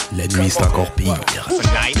 La nuit, c'est encore pire.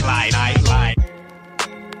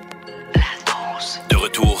 De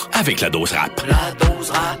retour avec la dose rap. La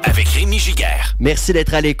dose rap avec Rémi Giguère. Merci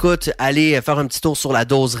d'être à l'écoute. Allez faire un petit tour sur la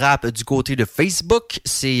dose rap du côté de Facebook.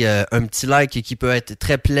 C'est un petit like qui peut être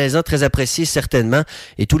très plaisant, très apprécié certainement.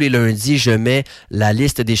 Et tous les lundis, je mets la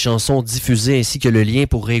liste des chansons diffusées ainsi que le lien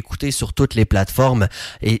pour réécouter sur toutes les plateformes.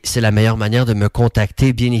 Et c'est la meilleure manière de me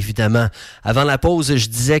contacter, bien évidemment. Avant la pause, je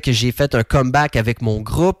disais que j'ai fait un comeback avec mon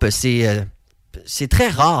groupe. C'est c'est très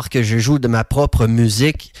rare que je joue de ma propre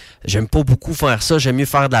musique. J'aime pas beaucoup faire ça. J'aime mieux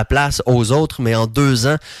faire de la place aux autres. Mais en 2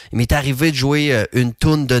 ans, il m'est arrivé de jouer une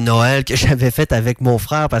toune de Noël que j'avais faite avec mon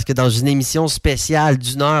frère parce que dans une émission spéciale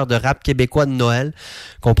d'1 heure de rap québécois de Noël,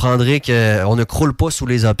 comprendrez qu'on ne croule pas sous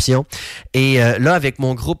les options. Et là, avec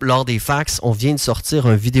mon groupe Lors des Fax, on vient de sortir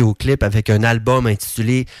un vidéoclip avec un album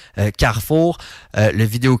intitulé Carrefour. Le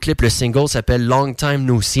vidéoclip, le single s'appelle Long Time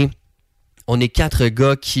No See. On est 4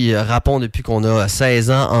 gars qui rappons depuis qu'on a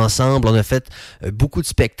 16 ans ensemble. On a fait beaucoup de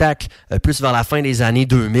spectacles, plus vers la fin des années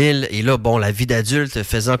 2000. Et là, bon, la vie d'adulte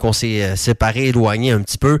faisant qu'on s'est séparés, éloignés un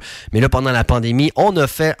petit peu. Mais là, pendant la pandémie, on a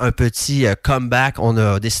fait un petit comeback. On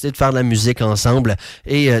a décidé de faire de la musique ensemble.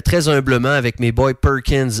 Et très humblement, avec mes boys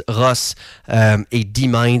Perkins, Ross et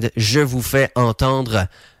D-Mind, je vous fais entendre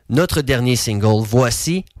notre dernier single.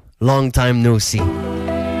 Voici Long Time No See.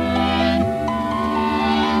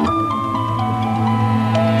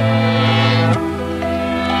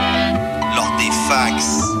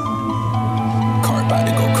 Car about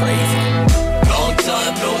to go crazy. Long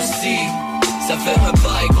time no see. Ça fait un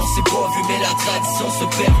bail qu'on s'est pas vu, mais la tradition se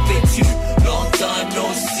perpétue. Long time no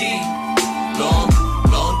see. Long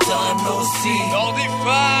time no see. Long des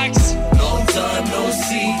facts. Long time no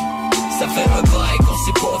see. Ça fait un bail qu'on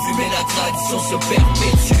s'est pas vu, mais la tradition se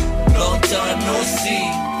perpétue. Long time no see.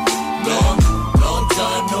 Long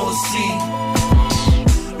time no see.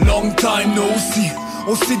 Long time no see.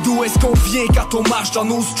 On sait d'où est-ce qu'on vient quand on marche dans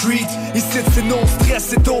nos streets. Ici c'est non stress,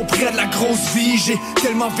 c'est auprès de la grosse vie. J'ai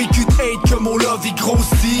tellement vécu de hate que mon love il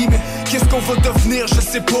grossit. Mais qu'est-ce qu'on va devenir, je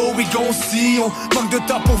sais pas, we gon' see. On manque de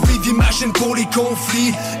temps pour vivre, imagine pour les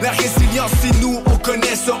conflits. La résilience c'est nous, on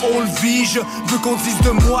connaît ça, on le vit. Je veux qu'on dise de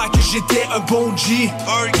moi que j'étais un bon G.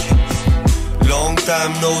 Long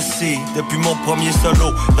time no see, depuis mon premier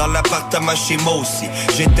solo dans l'appartement chez moi aussi.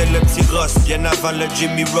 J'étais le petit Ross, bien avant le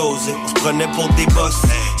Jimmy Rose. On se prenait pour des boss,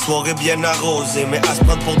 soirée bien arrosée. Mais à se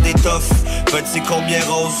prendre pour des toughs, petit combien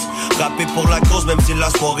rose. Rapper pour la cause, même si la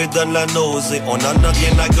soirée donne la nausée. On en a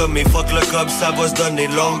rien à gommer, fuck le cob, ça va se donner.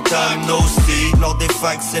 Long time no see, lors des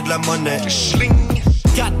facs c'est de la monnaie.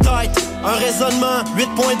 4 têtes, un raisonnement, 8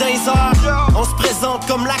 points d'un heure. On se présente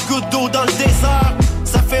comme la goutte d'eau dans le désert.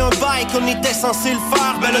 Ça fait un bail qu'on était censé le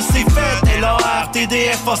faire, ben là c'est fait. LAR,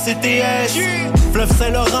 TDF, ACTS. Fleuve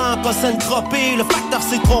Saint-Laurent, pas Saint-Tropez. Le facteur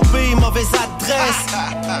s'est trompé, mauvaise adresse.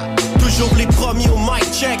 Toujours les premiers au mic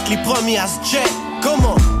check, les premiers à se check.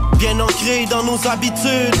 Comment? Bien ancré dans nos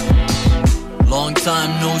habitudes. Long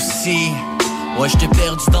time no see. Ouais, j't'ai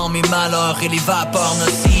perdu dans mes malheurs et les vapeurs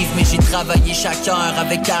nocives. Mais j'ai travaillé chaque heure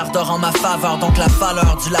avec ardeur en ma faveur. Donc la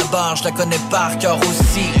valeur du labeur, je la connais par cœur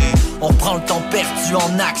aussi. On reprend le temps perdu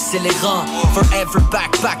en accélérant. Forever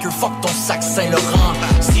backpacker, fuck ton sac Saint-Laurent.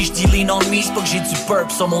 Si je dis lean on me, c'est pas que j'ai du burp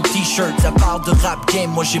sur mon t-shirt. Ça parle de rap game,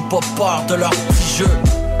 moi j'ai pas peur de leur petit jeu.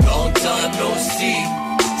 Long time no see.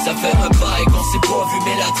 Ça fait un bail qu'on s'est pas vu,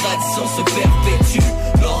 mais la tradition se perpétue.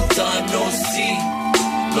 Long time no see.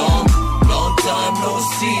 Long time no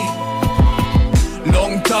see.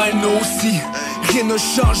 Long time no see. Rien n'a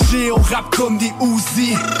changé, on rappe comme des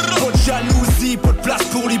Uzi. Pas de jalousie, pas de place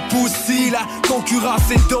pour les poussis. La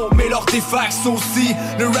concurrence est dope, mais leurs défax aussi.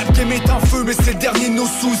 Le rap game est en feu, mais c'est le dernier de nos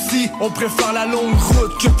soucis. On préfère la longue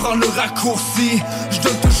route que prendre le raccourci. Je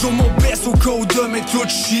donne toujours mon best au cas où demain tout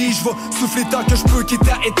chie. Je vais souffler tant que je peux, quitte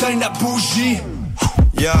à éteindre la bougie.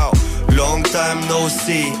 Yo, long time no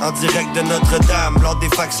see. En direct de Notre-Dame, lors des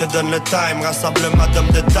facs se donne le time. Rassemblement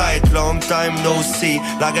d'hommes de tête. Long time no see.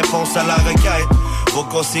 La réponse à la requête, faut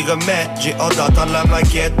qu'on s'y remette. J'ai hâte d'entendre la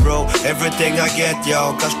maquette, bro. Everything I get,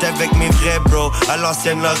 yo. Quand j'étais avec mes vrais bro, à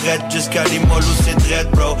l'ancienne Lorette jusqu'à Limoilou c'est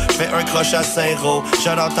dread, bro. J'fais un croche à Saint-Roch.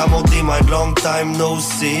 Shout out à mon D-Mind, long time no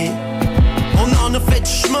see. On en a fait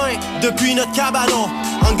du chemin depuis notre cabanon.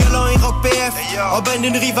 Anguelin et Rock PF, on ben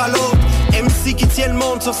d'une rive à l'autre. MC qui tient le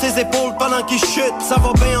monde sur ses épaules pendant qu'il chute. Ça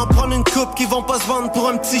va bien en prendre une coupe qui vont pas se vendre pour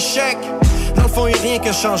un petit chèque. Dans le fond y'a rien qui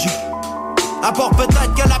a changé, à part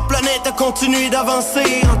peut-être que la planète a continué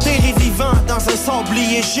d'avancer. Enterré vivant dans un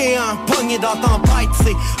sablier géant, pogné dans tempête,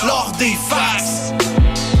 c'est lors des faces.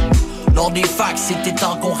 Lors des facs, c'était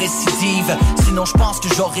temps qu'on récidive. Sinon je pense que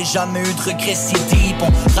j'aurais jamais eu de regrets si deep.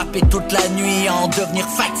 On rappait toute la nuit à en devenir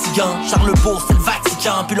fatigant. Charlesbourg c'est le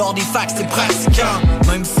Vatican, puis lors des facs c'est pratiquant.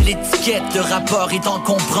 Même si l'étiquette de rappeur est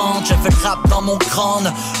encombrante, j'avais le rap dans mon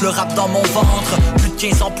crâne, le rap dans mon ventre. Plus de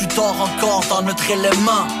 15 ans plus tard encore dans notre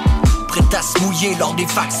élément. Prêt à se mouiller lors des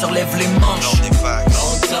facs, se relève les manches.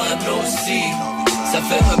 Long time no see. Ça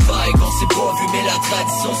fait un bail qu'on s'est pas vu, mais la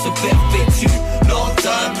tradition se perpétue. Long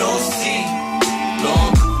time no see.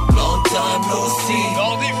 Long time no see.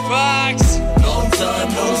 Lors des fax. Long time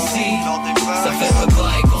no see. Ça fait un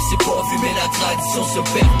bail qu'on s'est pas vu, mais la tradition tradition se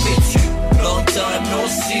perpétue. Long time no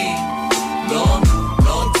see. Long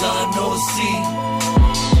time no see.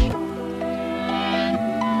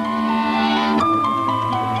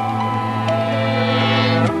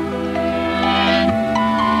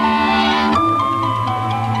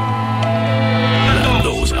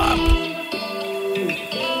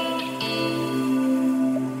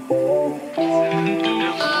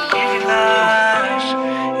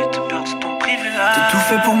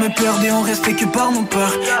 Pour me perdre et on restait que par nos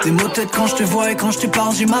peurs. Des mots tête quand je te vois et quand je te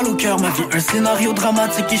parle j'ai mal au cœur. Ma vie un scénario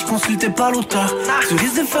dramatique et je consultais pas l'auteur. Tu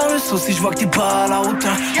risques de faire le saut si je vois que t'es pas à la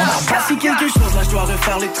hauteur. On a passé quelque chose, là je dois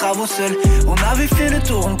refaire les travaux seul. On avait fait le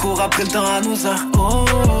tour, on court après le temps à nos heures. Oh,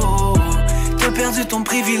 oh, oh. T'as perdu ton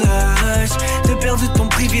privilège. T'as perdu ton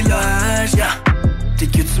privilège, yeah.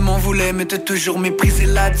 Que tu m'en voulais mais t'as toujours méprisé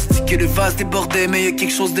là. Tu dis que le vase débordait mais y'a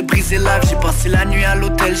quelque chose de brisé là. J'ai passé la nuit à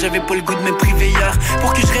l'hôtel, j'avais pas le goût de me priver hier.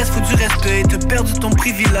 Pour que je reste faut du respect et t'as perdu ton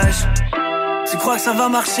privilège. Tu crois que ça va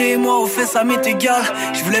marcher, moi au fait ça m'est égal.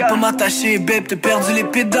 Je voulais pas m'attacher, babe, t'as perdu les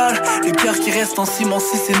pédales. Le cœur qui reste en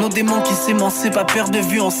cimenci, c'est nos démons qui s'émancipent. À perte de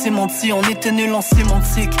vue, on s'est menti, on était nuls en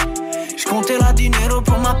sémantique. Je comptais la dinero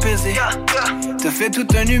pour m'apaiser. T'as fait tout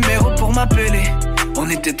un numéro pour m'appeler. On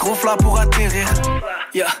était trop flat pour atterrir.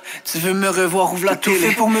 Yeah, tu veux me revoir, ouvre la télé. Tout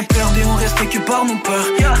fait pour me perdre et on restait que par nos peurs.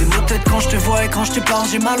 Des mots tête quand je te vois et quand je te parle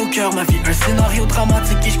j'ai mal au cœur. Ma vie un scénario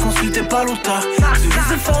dramatique et je consultais pas l'auteur. Tu risques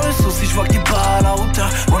de faire le saut si je vois que t'es pas à la hauteur.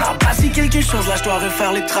 On a passé quelque chose, là je dois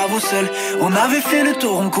refaire les travaux seul. On avait fait le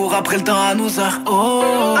tour, on court après le temps à nos heures. Oh,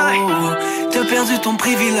 oh, oh. T'as perdu ton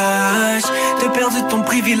privilège. T'as perdu ton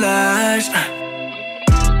privilège.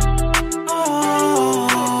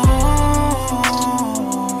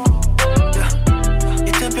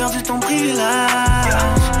 Perdu ton privilège.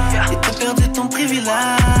 Et t'as perdu ton privilège.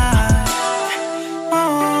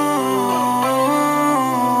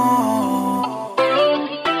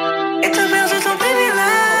 Et t'as perdu ton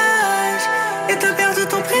privilège. Et t'as perdu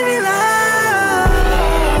ton privilège.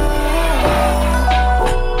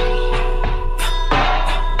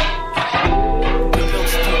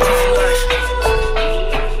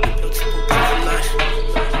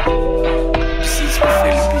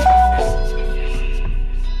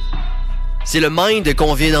 C'est le Mind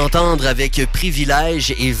qu'on vient d'entendre avec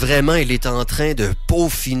Privilège et vraiment il est en train de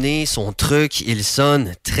peaufiner son truc. Il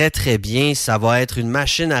sonne très très bien. Ça va être une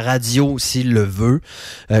machine à radio s'il le veut.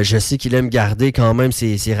 Je sais qu'il aime garder quand même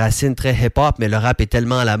ses racines très hip-hop, mais le rap est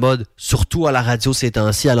tellement à la mode, surtout à la radio ces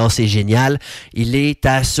temps-ci, alors c'est génial. Il est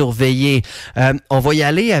à surveiller. On va y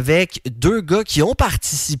aller avec deux gars qui ont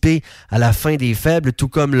participé à la fin des Faibles, tout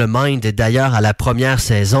comme le Mind d'ailleurs à la première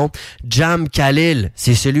saison. Jam Khalil,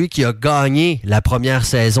 c'est celui qui a gagné la première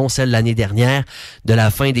saison, celle de l'année dernière, de la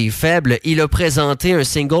fin des Faibles. Il a présenté un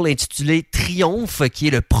single intitulé Triomphe, qui est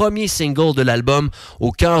le premier single de l'album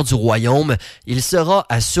Au cœur du royaume. Il sera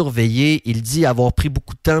à surveiller. Il dit avoir pris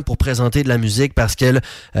beaucoup de temps pour présenter de la musique parce qu'il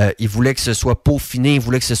voulait que ce soit peaufiné, il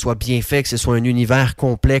voulait que ce soit bien fait, que ce soit un univers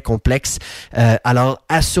complet, complexe. Alors,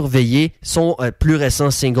 à surveiller. Son plus récent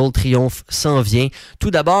single Triomphe s'en vient. Tout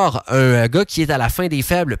d'abord, un gars qui est à la fin des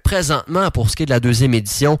Faibles présentement pour ce qui est de la deuxième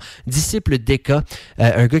édition, Disciple Deka,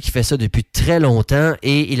 un gars qui fait ça depuis très longtemps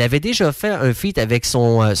et il avait déjà fait un feat avec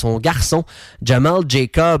son garçon Jamal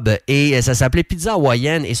Jacob et ça s'appelait Pizza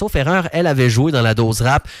Hawaïenne et sauf erreur, elle avait joué dans la dose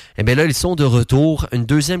rap. Et bien là, ils sont de retour, une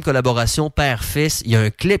deuxième collaboration père-fils. Il y a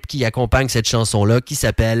un clip qui accompagne cette chanson-là qui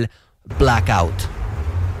s'appelle Blackout.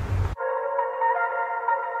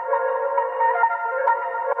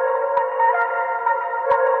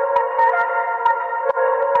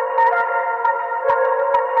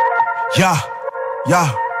 Yeah.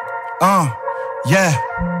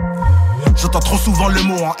 J'entends trop souvent le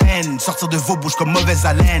mot en haine sortir de vos bouches comme mauvaise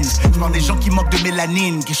haleine. Je vois des gens qui manquent de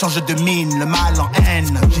mélanine, qui changent de mine, le mal en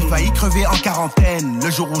haine. J'ai failli crever en quarantaine, le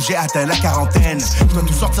jour où j'ai atteint la quarantaine. Je dois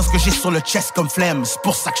tout sortir ce que j'ai sur le chest comme flemme, c'est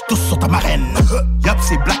pour ça que je tousse sur ta marraine. Yup,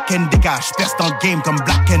 c'est Black and Decker, je perce dans le game comme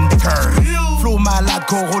Black and Decker. Flow malade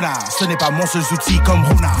Corona, ce n'est pas mon seul outil comme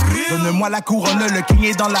Rona. Donne-moi la couronne, le king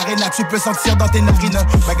est dans l'arène, tu peux sentir dans tes narines.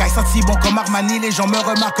 Bagaille senti bon comme Armani, les gens me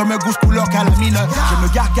remarquent comme un goût couleur calamine. Je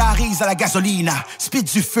me gargarise à la gasoline, speed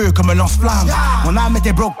du feu comme un lance-flamme. Mon âme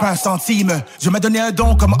était broke pas un centime, Dieu m'a donné un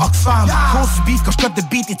don comme Oxfam. Grosse beef quand je cut de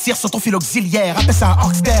beat et tire sur ton fil auxiliaire, appelle ça un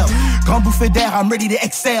Oxtail. Grande bouffée d'air, I'm ready to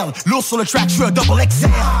excel. Lourd sur le track, je suis un double XL.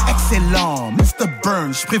 Excellent, Mr.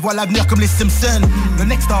 Burns, je prévois l'avenir comme les Simpsons. Le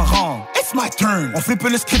next en rang, it's my turn. On flippe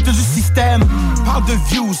le script du système. Parle de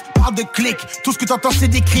views, parle de clics. Tout ce que t'entends c'est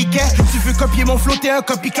des criquets. Tu veux copier mon flow, t'es un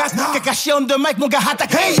copycat. Kakashi on the mic, mon gars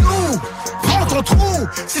attaque. Hey you, prends ton trou.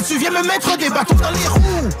 Si tu viens me mettre des bâtons dans les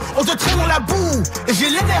roues, on te traîne dans la boue. Et j'ai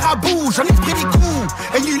les nerfs à bout, j'en ai pris des coups.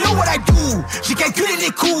 And you know what I do. J'ai calculé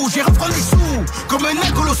les coûts, j'ai reprendre les sous. Comme un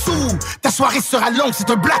alcool sous. Ta soirée sera longue, c'est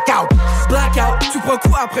un blackout. Blackout, tu prends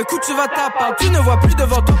coup après coup, tu vas taper. Tu ne vois plus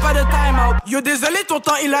devant toi, pas de time out. Yo désolé, ton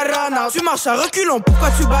temps il a run out. Tu marches à reculons, pourquoi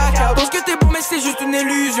tu back out? Pense que t'es bon mais c'est juste une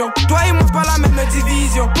illusion. Toi et moi pas la même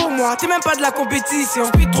division. Pour moi, t'es même pas de la compétition.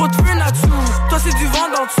 Speed trop de feu là-dessous. Toi c'est du vent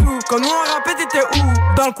d'en dessous. Quand nous on rappait t'étais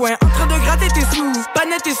où? Dans le coin, en train de gratter tes sous. Pas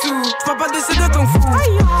net tes sous, j'parle pas de ces deux kung fu.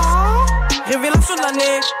 Révélation de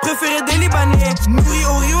l'année, préféré des Libanais. Nourri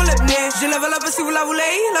au Rio Lebnay. J'ai level up si vous la voulez.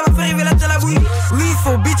 La va faire révélateur la bouille.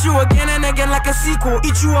 Lethal, beat you again and again like a sequel.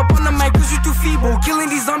 Eat you up on the mic cause you too feeble. Killing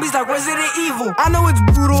these zombies like Resident Evil. I know it's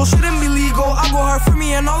brutal, shouldn't be legal. I go hard for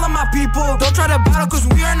me and all of my people. Don't try to battle cause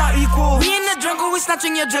we are not equal. We in the jungle, we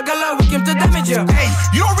snatching your juggler. We came to damage you. Hey,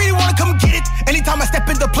 you don't really wanna come get it. Anytime I step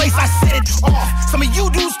in the place, I set it off. Some of you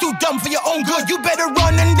dudes too dumb for your own good. You better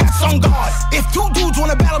run and that's on God. If two dudes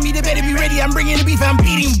wanna battle me, they better be ready. I'm bringing the beef, I'm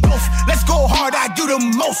beating both. Let's go hard, I do the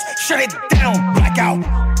most. Shut it down, blackout.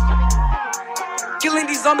 Killing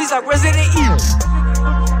these zombies like Resident Evil.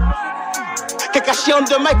 Kakashi on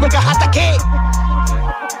the mic, mon gars attaqué.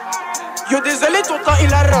 Yo désolé, ton temps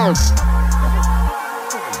il a run.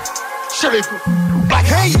 Shut it, black.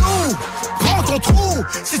 Hey you, prends ton trou.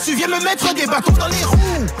 Si tu viens me mettre des bâtons dans les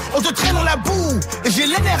roues, on te traîne dans la boue. Et j'ai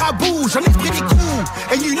les nerfs à bout, j'en ai pris des coups.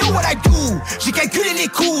 And you know what I do. J'ai calculé les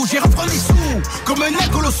coups, j'ai reprendre les sous. Comme un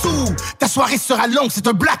alcool sous. Ta soirée sera longue, c'est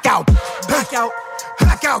un blackout. Blackout,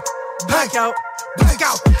 blackout, blackout,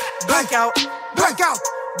 blackout, blackout, blackout,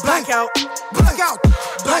 blackout, blackout,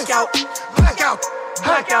 blackout, blackout,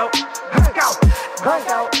 blackout,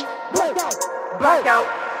 blackout, blackout, blackout,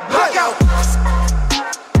 blackout.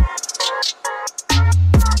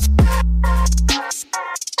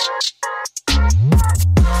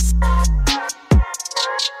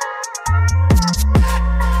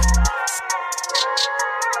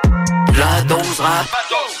 La dose rap.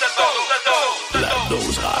 La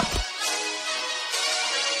dose rap.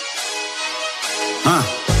 Hein?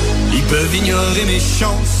 Ils peuvent ignorer mes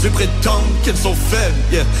chances et prétendre qu'elles sont faibles,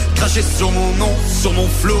 yeah. Cracher sur mon nom, sur mon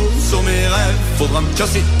flow, sur mes rêves. Faudra me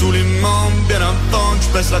casser tous les membres bien avant que je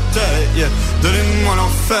baisse la tête, yeah. Donnez-moi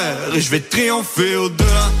l'enfer et je vais triompher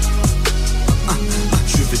au-delà.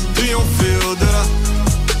 Je vais triompher au-delà.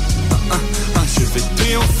 Je vais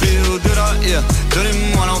triompher au-delà, yeah.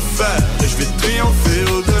 Donnez-moi l'enfer et je vais triompher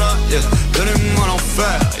au-delà, yeah. Donnez-moi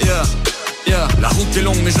l'enfer, yeah. Yeah. La route est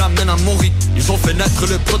longue mais j'amène à mon rythme. Ils ont fait naître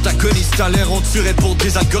le protagoniste à l'air on tuerait pour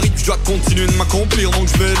des algorithmes. Je dois continuer de m'accomplir donc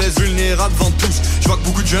je me laisse vulnérable devant tous. Je vois que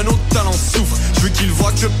beaucoup de jeunes au talent souffrent. Je veux qu'ils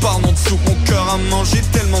voient que je parle en dessous. Mon cœur a mangé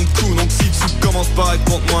tellement de coups. Donc si tu commences par être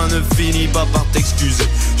contre moi, ne finis pas par t'excuser.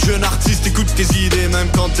 Jeune artiste, écoute tes idées même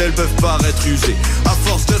quand elles peuvent paraître usées. À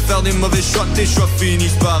force de faire des mauvais choix, tes choix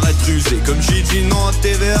finissent par être usés. Comme j'ai dit non à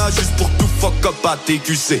TVA juste pour tout fuck up à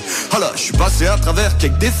TQC. Alors je suis passé à travers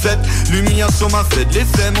quelques défaites. L'humiliation m'a fait de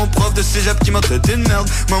l'effet. Mon prof de cégep qui m'a traité de merde.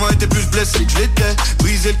 Maman était plus blessée que je l'étais.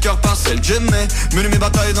 Brisé le cœur par celle que j'aimais. Mené mes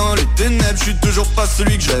batailles dans les ténèbres. Je suis toujours pas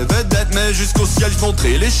celui que je rêvais d'être. Mais jusqu'au ciel je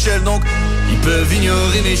montrais l'échelle. Donc ils peuvent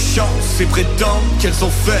ignorer mes chances et prétendre qu'elles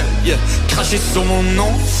sont faibles, yeah. Cracher sur mon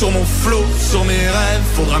nom, sur mon flow, sur mes rêves.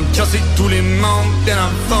 Faudra me casser tous les membres bien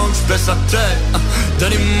avant que je baisse la tête.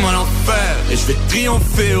 Donnez-moi l'enfer et je vais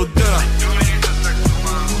triompher au-delà.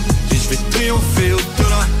 Et je vais triompher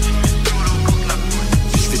au-delà.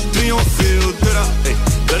 Je vais triompher au-delà. Hey,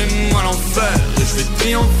 donnez-moi l'enfer et je vais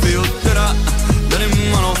triompher au-delà.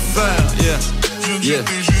 Donnez-moi l'enfer, yeah. Yeah.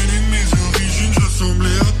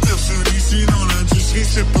 J'assemblais à terre, celui-ci dans l'industrie,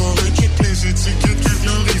 c'est pareil, toutes les étiquettes qui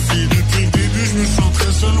glorifient. Depuis le début, je me sens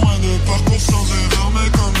très seul, loin de parcours sans erreur, mais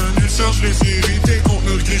comme un ulcère, je les irritais contre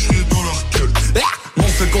notre gricherie dans leur gueule. Mon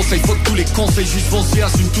seul conseil, faut que tous les conseils juste fonciers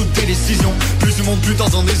assument toutes tes décisions. Plus du monde, plus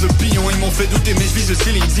dans des opinions. Ils m'ont fait douter, mais je vise le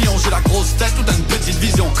Céline Dion. J'ai la grosse tête, toute une petite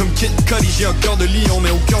vision. Comme Kid Cudi, j'ai un cœur de lion,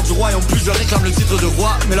 mais au cœur du royaume, plusieurs réclament le titre de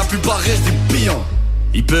roi, mais la plupart restent des pions.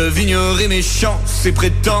 Ils peuvent ignorer mes chances et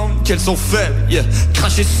prétendre qu'elles sont faibles, yeah.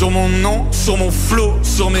 Cracher sur mon nom, sur mon flow,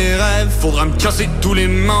 sur mes rêves. Faudra me casser tous les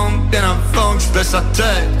membres bien avant que je baisse la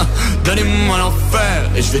tête. Donnez-moi l'enfer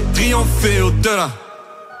et je vais triompher au-delà.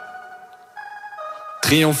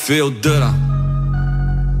 Triompher au-delà.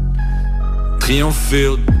 Triompher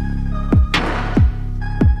au-delà.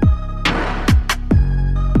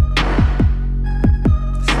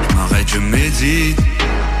 Je m'arrête, je médite.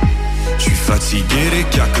 Je suis fatigué des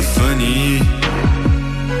cacophonies.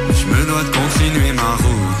 Je me dois de continuer ma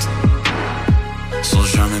route.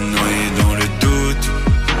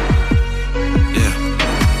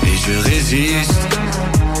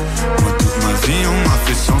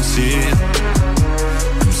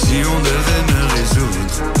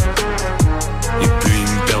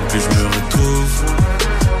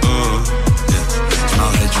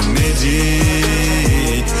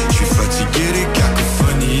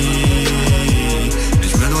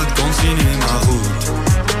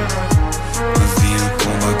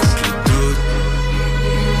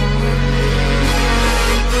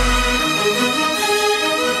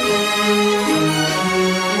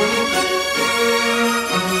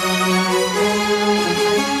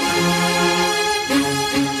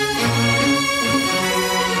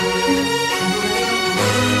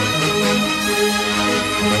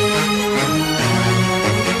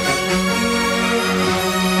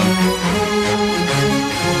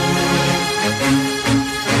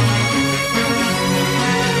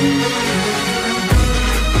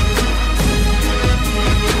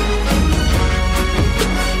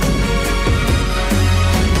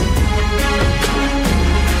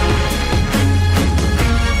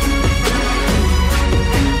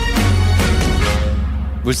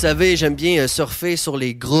 savez, j'aime bien surfer sur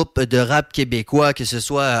les groupes de rap québécois, que ce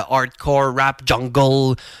soit Hardcore Rap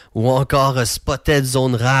Jungle ou encore Spotted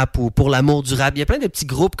Zone Rap ou Pour l'amour du rap. Il y a plein de petits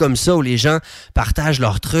groupes comme ça où les gens partagent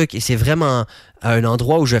leurs trucs et c'est vraiment un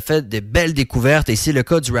endroit où je fais de belles découvertes et c'est le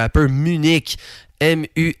cas du rappeur Munich,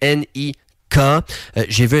 M-U-N-I-K.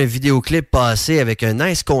 J'ai vu un vidéoclip passer avec un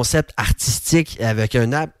nice concept artistique, avec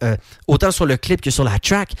autant sur le clip que sur la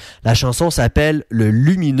track. La chanson s'appelle Le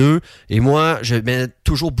Lumineux et moi, je mets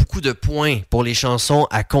toujours beaucoup de points pour les chansons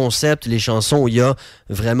à concept, les chansons où il y a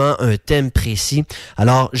vraiment un thème précis.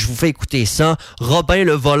 Alors, je vous fais écouter ça. Robin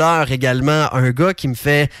le voleur également, un gars qui me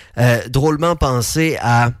fait drôlement penser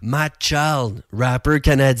à Matt Child, rappeur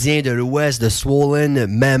canadien de l'Ouest de Swollen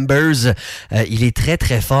Members. Il est très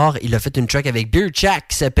très fort. Il a fait une track avec Beer Jack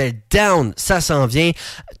qui s'appelle Down, ça s'en vient.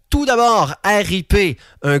 Tout d'abord, R.I.P.,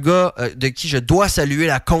 un gars de qui je dois saluer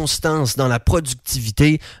la constance dans la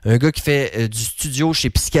productivité, un gars qui fait du studio chez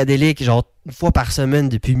Psychadélique, genre une fois par semaine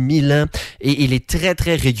depuis 1000 ans, et il est très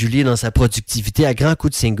très régulier dans sa productivité à grands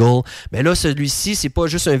coups de single. Mais là, celui-ci, c'est pas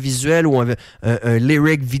juste un visuel ou un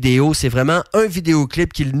lyric vidéo, c'est vraiment un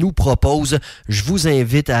vidéoclip qu'il nous propose. Je vous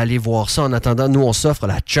invite à aller voir ça. En attendant, nous, on s'offre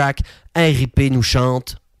la track. R.I.P. nous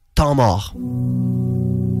chante Temps mort.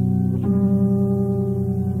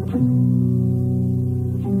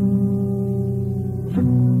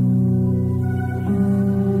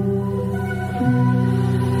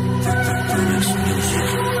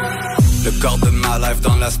 Le corps de ma life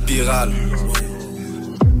dans la spirale.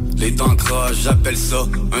 Les dents croches, j'appelle ça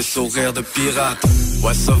un sourire de pirate.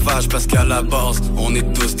 Ouais, sauvage parce qu'à la base, on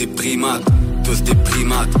est tous des primates. Tous des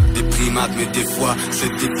primates, mais des fois c'est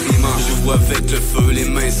déprimant. Je vois avec le feu, les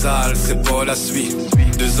mains sales, c'est pas la suite.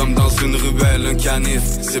 Deux hommes dans une ruelle, un canif,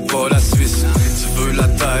 c'est pas la Suisse. Tu veux la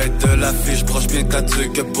tête de l'affiche, broche bien ta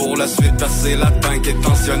truc pour la suite. Percer la tank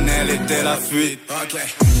intentionnelle était la fuite.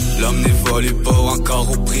 L'homme n'évolue pas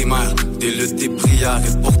encore au primaire. Des luttes, des prières,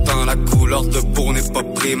 et pourtant la couleur de peau n'est pas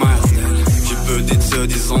primaire. J'ai peu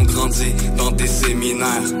d'études, ils ont grandi dans des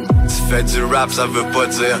séminaires. Tu fais du rap, ça veut pas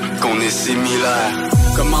dire qu'on est similaire.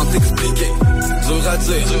 Comment t'expliquer? Dur à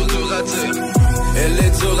dire. Elle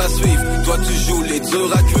est dure à suivre, toi tu joues les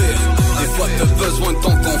durs à cuire. Des fois t'as besoin de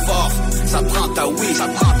ton confort, ça prend ta weed.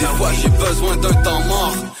 Des fois j'ai besoin d'un temps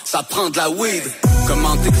mort, ça prend de la weed.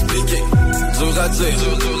 Comment t'expliquer? Dur à dire.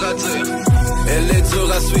 Elle est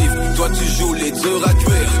dure à suivre, toi tu joues les durs à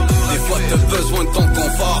cuire. Des fois t'as besoin de ton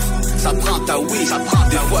confort, ça prend ta weed.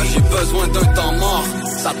 Des fois j'ai besoin d'un temps mort,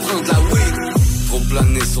 ça prend de la weed. Trop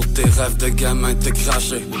planer sur tes rêves de gamin, te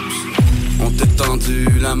cracher. On t'a tendu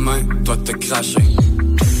la main, toi t'as craché.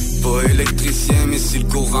 Pas électricien, mais si le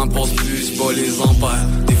courant passe plus, c'est pas les ampères.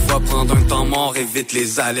 Des fois prendre un temps mort évite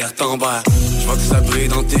les alertes en bas. Je vois que ça brille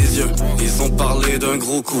dans tes yeux, ils ont parlé d'un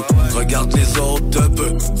gros coup. Regarde les autres de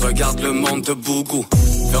peu, regarde le monde de beaucoup.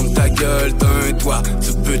 Ferme ta gueule, t'as un toit,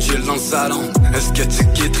 tu peux chill dans le salon. Est-ce que tu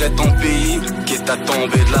quitterais ton pays, quitte à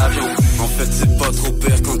tomber de l'avion? En fait c'est pas trop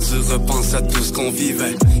pire quand tu repenses à tout ce qu'on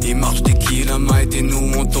vivait. Ils marchent des kilomètres et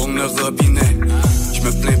nous on tourne le robinet. Je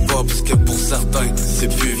me plains pas parce que pour certains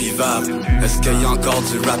c'est plus vivable. Est-ce qu'il y a encore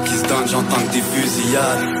du rap qui se donne? J'entends que des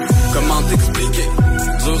fusillades. Comment t'expliquer?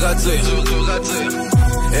 Dur à dire.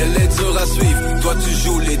 Elle est dure à suivre, toi tu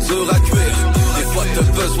joues les durs à cuire. Des fois t'as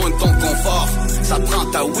besoin de ton confort, ça prend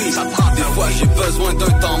ta weed. Des fois j'ai besoin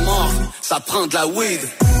d'un temps mort, ça prend de la weed.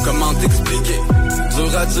 Comment t'expliquer?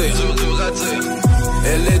 Dur à dire.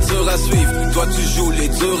 Elle est dure à suivre, toi tu joues les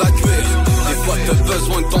durs à cuire. Des fois t'as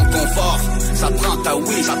besoin de ton confort, ça prend ta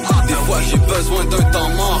weed. Des fois j'ai besoin d'un temps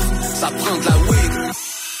mort, ça prend de la weed.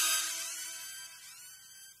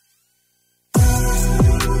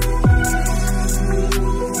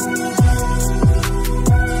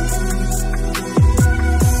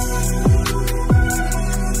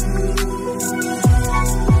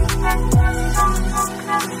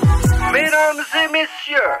 Mesdames et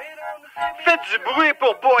messieurs, faites du bruit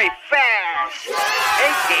pour Boy Fast,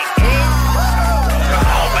 a.k.a.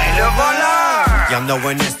 Robin le voleur. Y'en a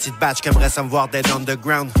un esti de batch qui aimerait ça me voir dead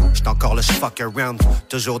underground. J'suis encore le fuck around,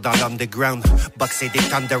 toujours dans l'underground. Boxer des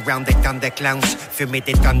tonnes de rounds, des tonnes de clowns. Fumer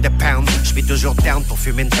des tonnes de pounds. J'suis toujours down pour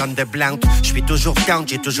fumer une tonne de blount. J'suis toujours down,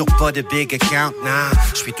 j'ai toujours pas de big account. Nah,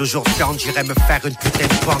 j'suis toujours down, j'irais me faire une putain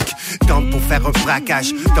de punk. Down pour faire un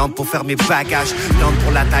braquage, down pour faire mes bagages. Down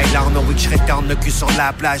pour la Thaïlande, oh oui que j'serais down le cul sur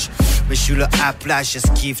la plage. Mais je suis là à plage,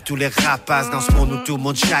 j'esquive tous les rapaces. Dans ce monde où tout le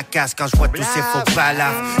monde chacasse. Quand je vois tous ces faux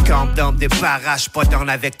balafres. Quand on me des barrages, pas down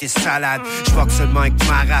avec tes salades. Je vois que seulement avec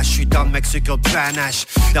ma rage, je suis down mec ceux qui ont le panache.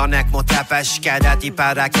 Down avec mon tapage, j'cada, t'y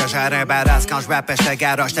para que j'ai un badass. Quand je rappelle, j'te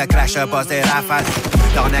garoche, j'te crache, je bosse des rafales.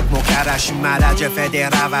 Down avec mon garage, j'suis malade, je fais des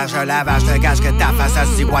ravages. Un lavage, j'te gage que ta face, elle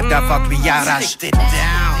se dit what the fuck, lui arrache. J'suis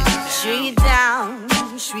down,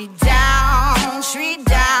 j'suis down, j'suis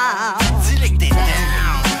down. Dis-le que t'es down.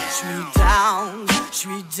 J'suis down,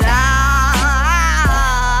 j'suis down.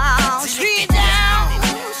 J'suis down,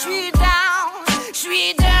 j'suis down,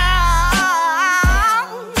 j'suis down.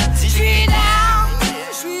 J'suis down,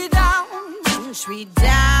 j'suis down, j'suis down.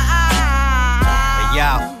 Hey yo,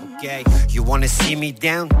 okay, you wanna see me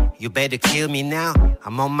down? You better kill me now.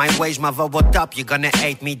 I'm on my way, j'm'en vais au top, you're gonna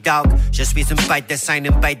hate me dog. Je suis une bête de scène,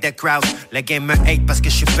 une bête de crowd. Le game me hate parce que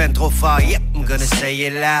je suis ben trop fort. Yep, I'm gonna say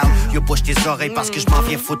it loud. Yo, bouge tes oreilles parce que je m'en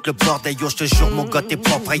viens foutre le bordel. Yo, j'te jure, mon gars, t'es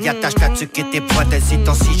pas prêt. Attache ta tuque et tes prothèses. Ces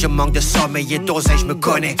temps-ci, je manque de sommeil et d'oseille, je me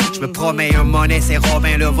connais. Je me promets un monnaie, c'est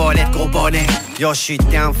Robin le volet de gros bonnet. Yo, j'suis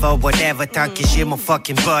down for whatever. Tant que j'ai mon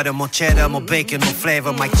fucking butter, mon cheddar, mon bacon, mon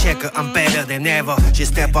flavor, my checker, I'm better than ever. J'ai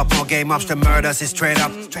step up mon game up, j'te murder, c'est straight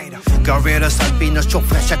up. Gorillas, albinos, toujours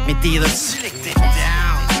fresh at mes dealers.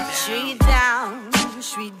 J'suis down,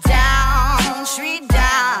 j'suis down, j'suis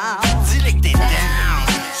down. Dis-le que t'es down.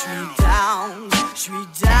 J'suis down, j'suis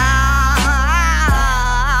down.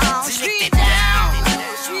 J'suis down,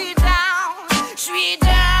 j'suis down, j'suis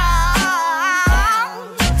down.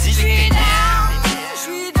 J'suis down,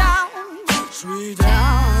 j'suis down, j'suis down.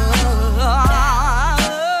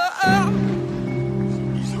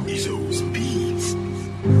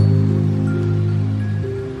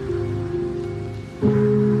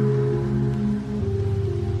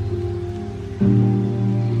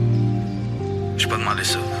 J'ai pas demandé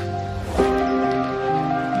ça.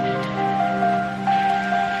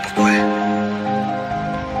 Pourquoi?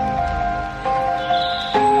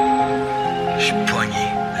 J'suis pogné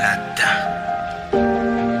là-dedans.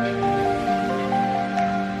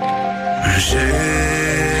 J'ai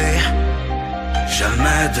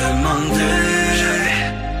jamais demandé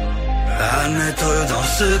à naître dans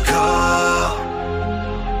ce corps,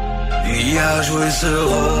 ni à jouer ce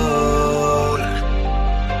rôle.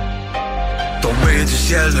 Tombé du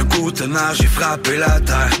ciel d'un coup de nage, j'ai frappé la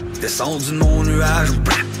terre. Descendu de mon nuage,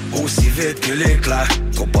 aussi vite que l'éclair.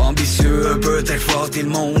 Trop ambitieux, peut-être fort, ils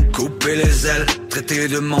m'ont coupé les ailes. Traité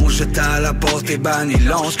de mon jeté à la porte et banni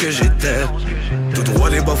l'ange que j'étais. Tout droit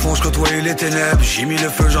des bas-fonds, je côtoyais les ténèbres. J'ai mis le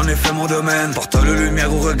feu, j'en ai fait mon domaine. Portant le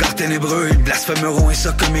lumière au regard ténébreux, ils blasphémeront et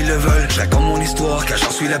ça comme ils le veulent. Je raconte mon histoire car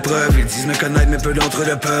j'en suis la preuve. Ils disent me connaître mais peu d'entre eux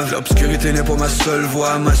le peuvent. L'obscurité n'est pas ma seule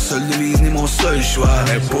voix, ma seule devise ni mon seul choix.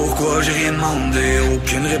 Mais pourquoi j'ai rien demandé?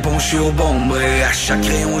 Aucune réponse, je suis au bombré. À chaque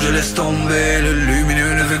rayon je laisse tomber, le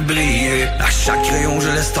lumineux ne veut que briller. À chaque rayon je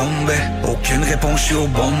laisse tomber, aucune réponse, je suis au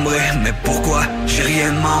bombré. Mais pourquoi j'ai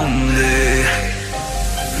rien demandé?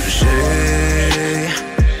 J'ai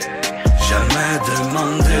jamais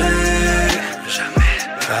demandé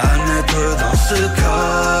à naître dans ce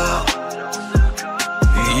corps,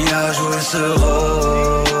 ni à jouer ce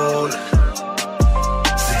rôle.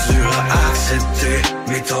 C'est dur à accepter,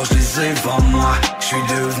 mes torts je les ai devant moi. Je suis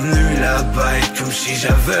devenu la bête comme si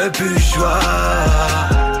j'avais plus le choix.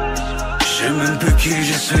 Je sais même plus qui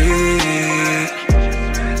je suis,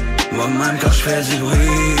 moi-même quand je fais du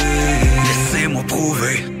bruit. Laissez-moi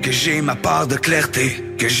prouver que j'ai ma part de clarté,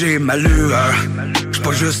 que j'ai ma lueur. J'suis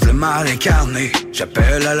pas juste le mal incarné,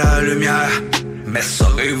 j'appelle à la lumière. Mais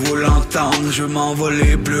saurez-vous l'entendre, je veux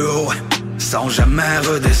m'envoler plus haut, sans jamais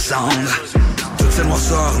redescendre. Toute cette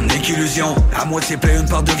noirceur n'est qu'illusion, à moitié plein une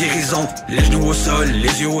part de guérison. Les genoux au sol,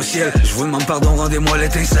 les yeux au ciel, je vous demande pardon, rendez-moi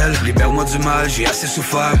l'étincelle. Libère-moi du mal, j'ai assez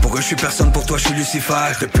souffert. Pour eux je suis personne, pour toi je suis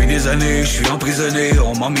Lucifer. Depuis des années, je suis emprisonné,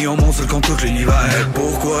 on m'a mis au monde seul contre tout l'univers. Mais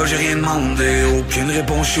pourquoi j'ai rien demandé? Aucune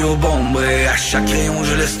réponse, je suis au bombré. À chaque rayon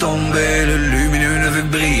je laisse tomber, le lumineux ne veut que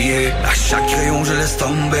briller. À chaque rayon je laisse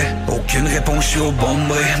tomber, aucune réponse, je suis au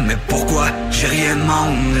bombré. Mais pourquoi j'ai rien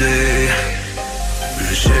demandé?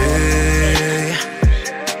 J'ai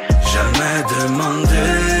jamais demandé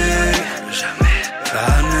à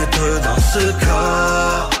naître dans ce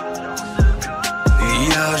corps,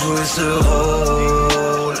 ni à jouer ce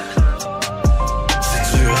rôle. C'est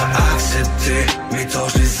dur à accepter, mes torts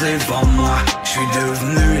je les ai devant moi. Je suis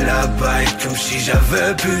devenu la bête comme si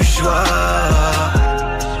j'avais plus le choix.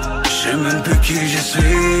 Je sais même plus qui je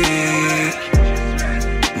suis,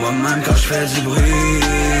 moi-même quand je fais du bruit.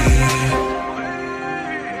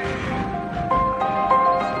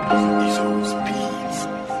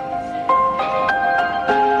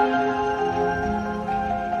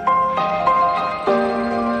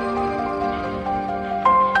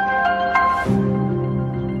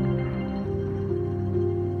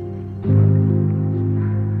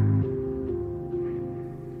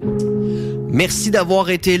 Merci d'avoir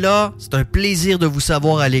été là. C'est un plaisir de vous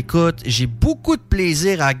savoir à l'écoute. J'ai beaucoup de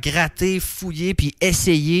plaisir à gratter, fouiller puis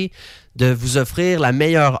essayer de vous offrir la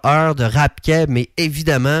meilleure heure de Rap Keb, mais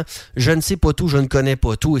évidemment, je ne sais pas tout, je ne connais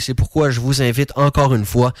pas tout, et c'est pourquoi je vous invite encore une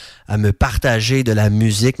fois à me partager de la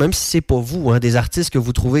musique, même si c'est pas vous, des artistes que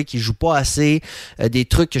vous trouvez qui jouent pas assez, des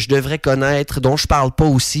trucs que je devrais connaître, dont je parle pas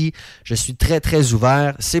aussi. Je suis très, très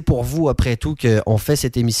ouvert. C'est pour vous, après tout, qu'on fait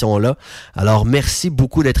cette émission-là. Alors, merci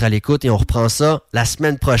beaucoup d'être à l'écoute, et on reprend ça la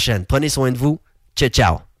semaine prochaine. Prenez soin de vous. Ciao,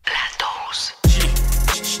 ciao.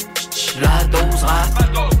 La dose rap.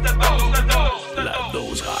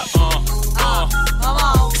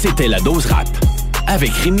 C'était la dose rap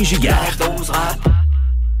avec Rémi Giguère. La dose rap.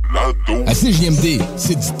 À CJMD,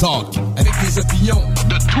 c'est du talk avec des opinions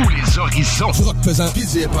de tous les horizons. Du rock pesant, pis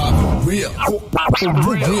du hip-hop, real,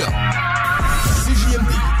 real.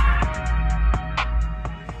 CJMD.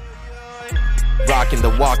 Rockin'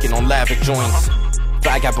 the walkin' on lavish joints.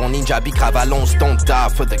 Vagabond ninja, bicrave allonge, don't die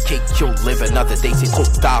for the cake, you'll live another day. C'est trop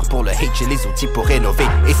tard pour le hate, j'ai les outils pour rénover.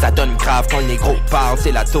 Et ça donne grave quand le négro parle,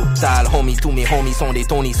 c'est la totale. Homie, tous mes homies sont des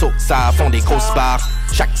Tony Sosa, font des grosses barres.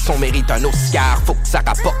 Chaque son mérite un Oscar, faut que ça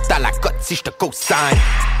rapporte à la cote si je te co-sign.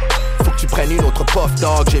 Faut que tu prennes une autre puff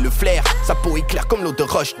dog, j'ai le flair. Sa peau est claire comme l'eau de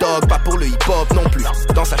Rush Dog, pas pour le hip-hop non plus.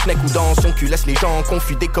 Dans sa fenêtre ou dans son cul, laisse les gens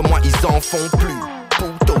confus comme moi, ils en font plus.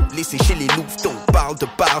 Laissez chez les louveteaux. Parle de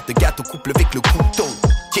part de gâteau, couple avec le couteau.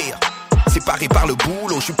 Yeah. Séparé par le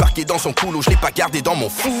boulot, je suis parqué dans son couloir, je l'ai pas gardé dans mon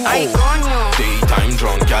four. Daytime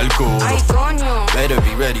drunk alcool. Better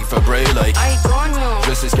be ready for break like.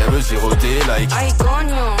 Je sais ce qu'elle veut siroter like.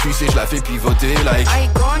 Tu sais je la fais pivoter like.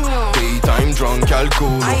 Daytime drunk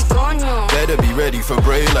alcool. Better be ready for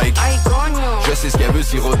break like. Je sais ce qu'elle veut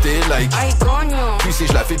siroter like. Tu sais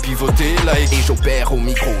je la fais pivoter like. Et j'opère au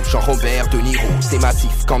micro, Jean-Robert De Niro. C'est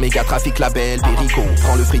massif quand méga trafic label Perico.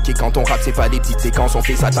 Prends le fric et quand on rappe c'est pas des petites séquences, on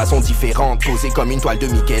fait ça de façon différente. Posé comme une toile de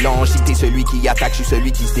Michel-Ange. Si t'es celui qui attaque, je suis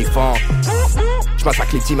celui qui se défend. Je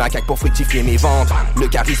massacre les petits macaques pour fructifier mes ventes. Le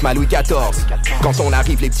charisme à Louis XIV. Quand on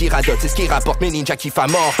arrive, les petits radotes, c'est ce qui rapporte mes ninjas kiffent à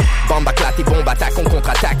mort. Bande baclate et bombe attaque, on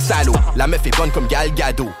contre-attaque, salaud. La meuf est bonne comme Gal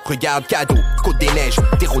Gadot. Regarde cadeau, Côte des Neiges,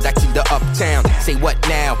 ptérodactyle de Uptown. Say what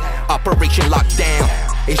now? Operation Lockdown.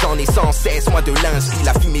 Et j'en ai sans cesse, moi de l'inspi.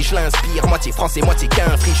 La fumée je l'inspire, moitié français, moitié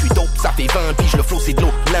qu'un free. J'suis dope, ça fait 20 piges, le flow c'est de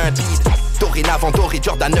l'eau limpide. Dorénavant doré,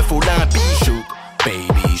 Jordan 9 Olympie. Shoot,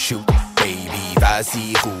 baby shoot, baby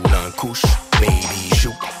vas-y roule un couche. Baby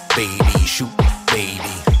shoot, baby,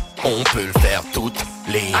 on peut le faire toutes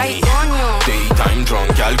les nuits. Daytime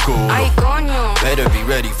drunk alcool. Better be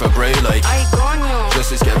ready for break like. Je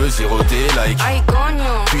sais ce qu'elle veut siroter like.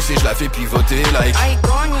 Tu sais je la fais pivoter like.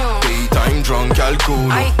 Daytime drunk alcool.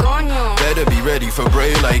 Better be ready for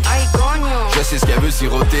break like. Je sais ce qu'elle veut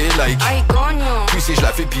siroter like. Tu sais je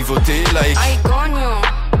la fais pivoter like. Ay coño,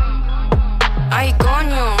 ay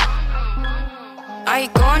coño, ay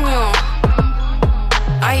coño,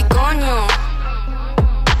 ay coño,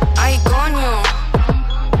 ay coño,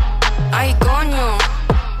 ay coño,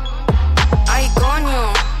 ay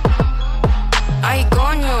coño, ay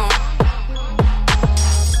coño.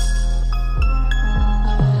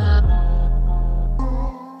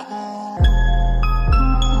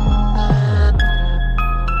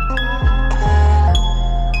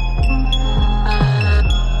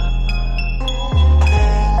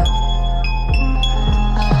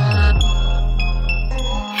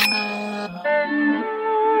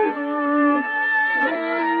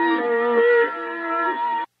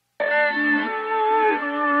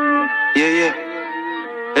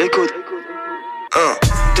 Écoute,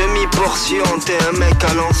 demi-portion, t'es un mec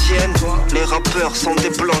à l'ancienne. Les rappeurs sont des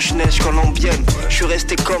blanches-neiges colombiennes. J'suis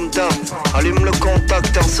resté comme d'hab, allume le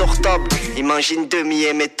contact insortable. Imagine demi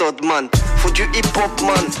et méthode man. Faut du hip-hop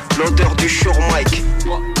man, l'odeur du sure mic.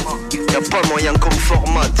 Y'a pas moyen comme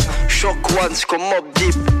format. Shock ones comme Mob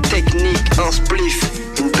Deep. Technique, un spliff,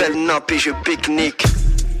 une belle nappe et je pique-nique.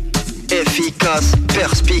 Efficace,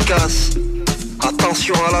 perspicace.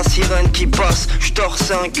 Attention à la sirène qui passe, j'dors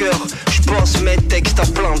 5 heures, j'bosse mes textes à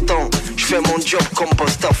plein temps. J'fais mon job comme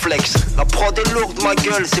Postaflex. La prod est lourde ma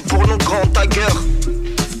gueule, c'est pour nos grands taggers.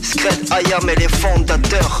 Scred Ayam et les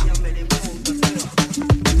fondateurs.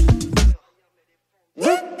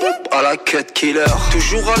 À la cut killer,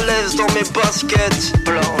 toujours à l'aise dans mes baskets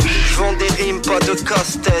blanches. J'vends des rimes, pas de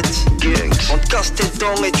casse-tête. On te casse tes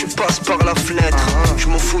dents et tu passes par la fenêtre.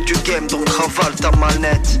 J'm'en fous du game donc ravale ta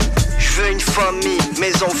manette. J'veux une famille,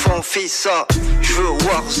 mes enfants fissa. J'veux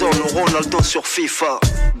Warzone, Ronaldo sur FIFA.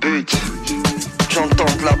 But,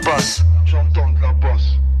 j'entends de la basse.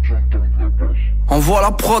 Envoie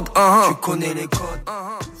la prod, tu connais les codes.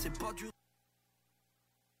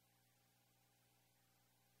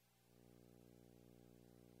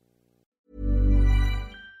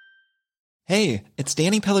 Hey, it's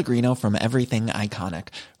Danny Pellegrino from Everything Iconic.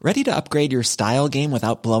 Ready to upgrade your style game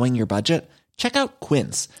without blowing your budget? Check out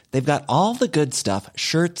Quince. They've got all the good stuff,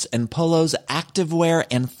 shirts and polos, activewear,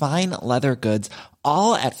 and fine leather goods,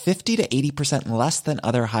 all at 50 to 80% less than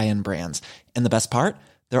other high-end brands. And the best part?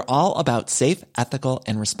 They're all about safe, ethical,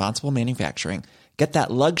 and responsible manufacturing. Get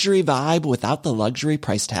that luxury vibe without the luxury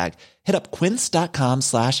price tag. Hit up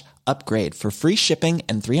quince.com/upgrade for free shipping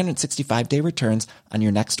and 365-day returns on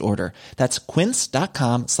your next order. That's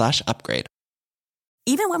quince.com/upgrade.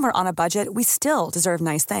 Even when we're on a budget, we still deserve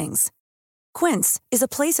nice things. Quince is a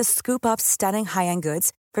place to scoop up stunning high-end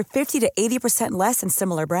goods for 50 to 80% less than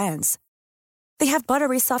similar brands. They have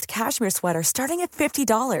buttery soft cashmere sweaters starting at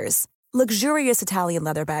 $50, luxurious Italian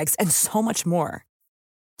leather bags, and so much more.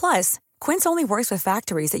 Plus, Quince only works with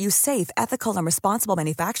factories that use safe, ethical, and responsible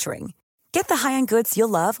manufacturing. Get the high-end goods you'll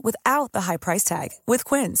love without the high price tag with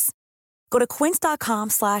Quince. Go to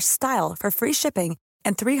quince.com/style for free shipping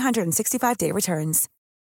and 365-day returns.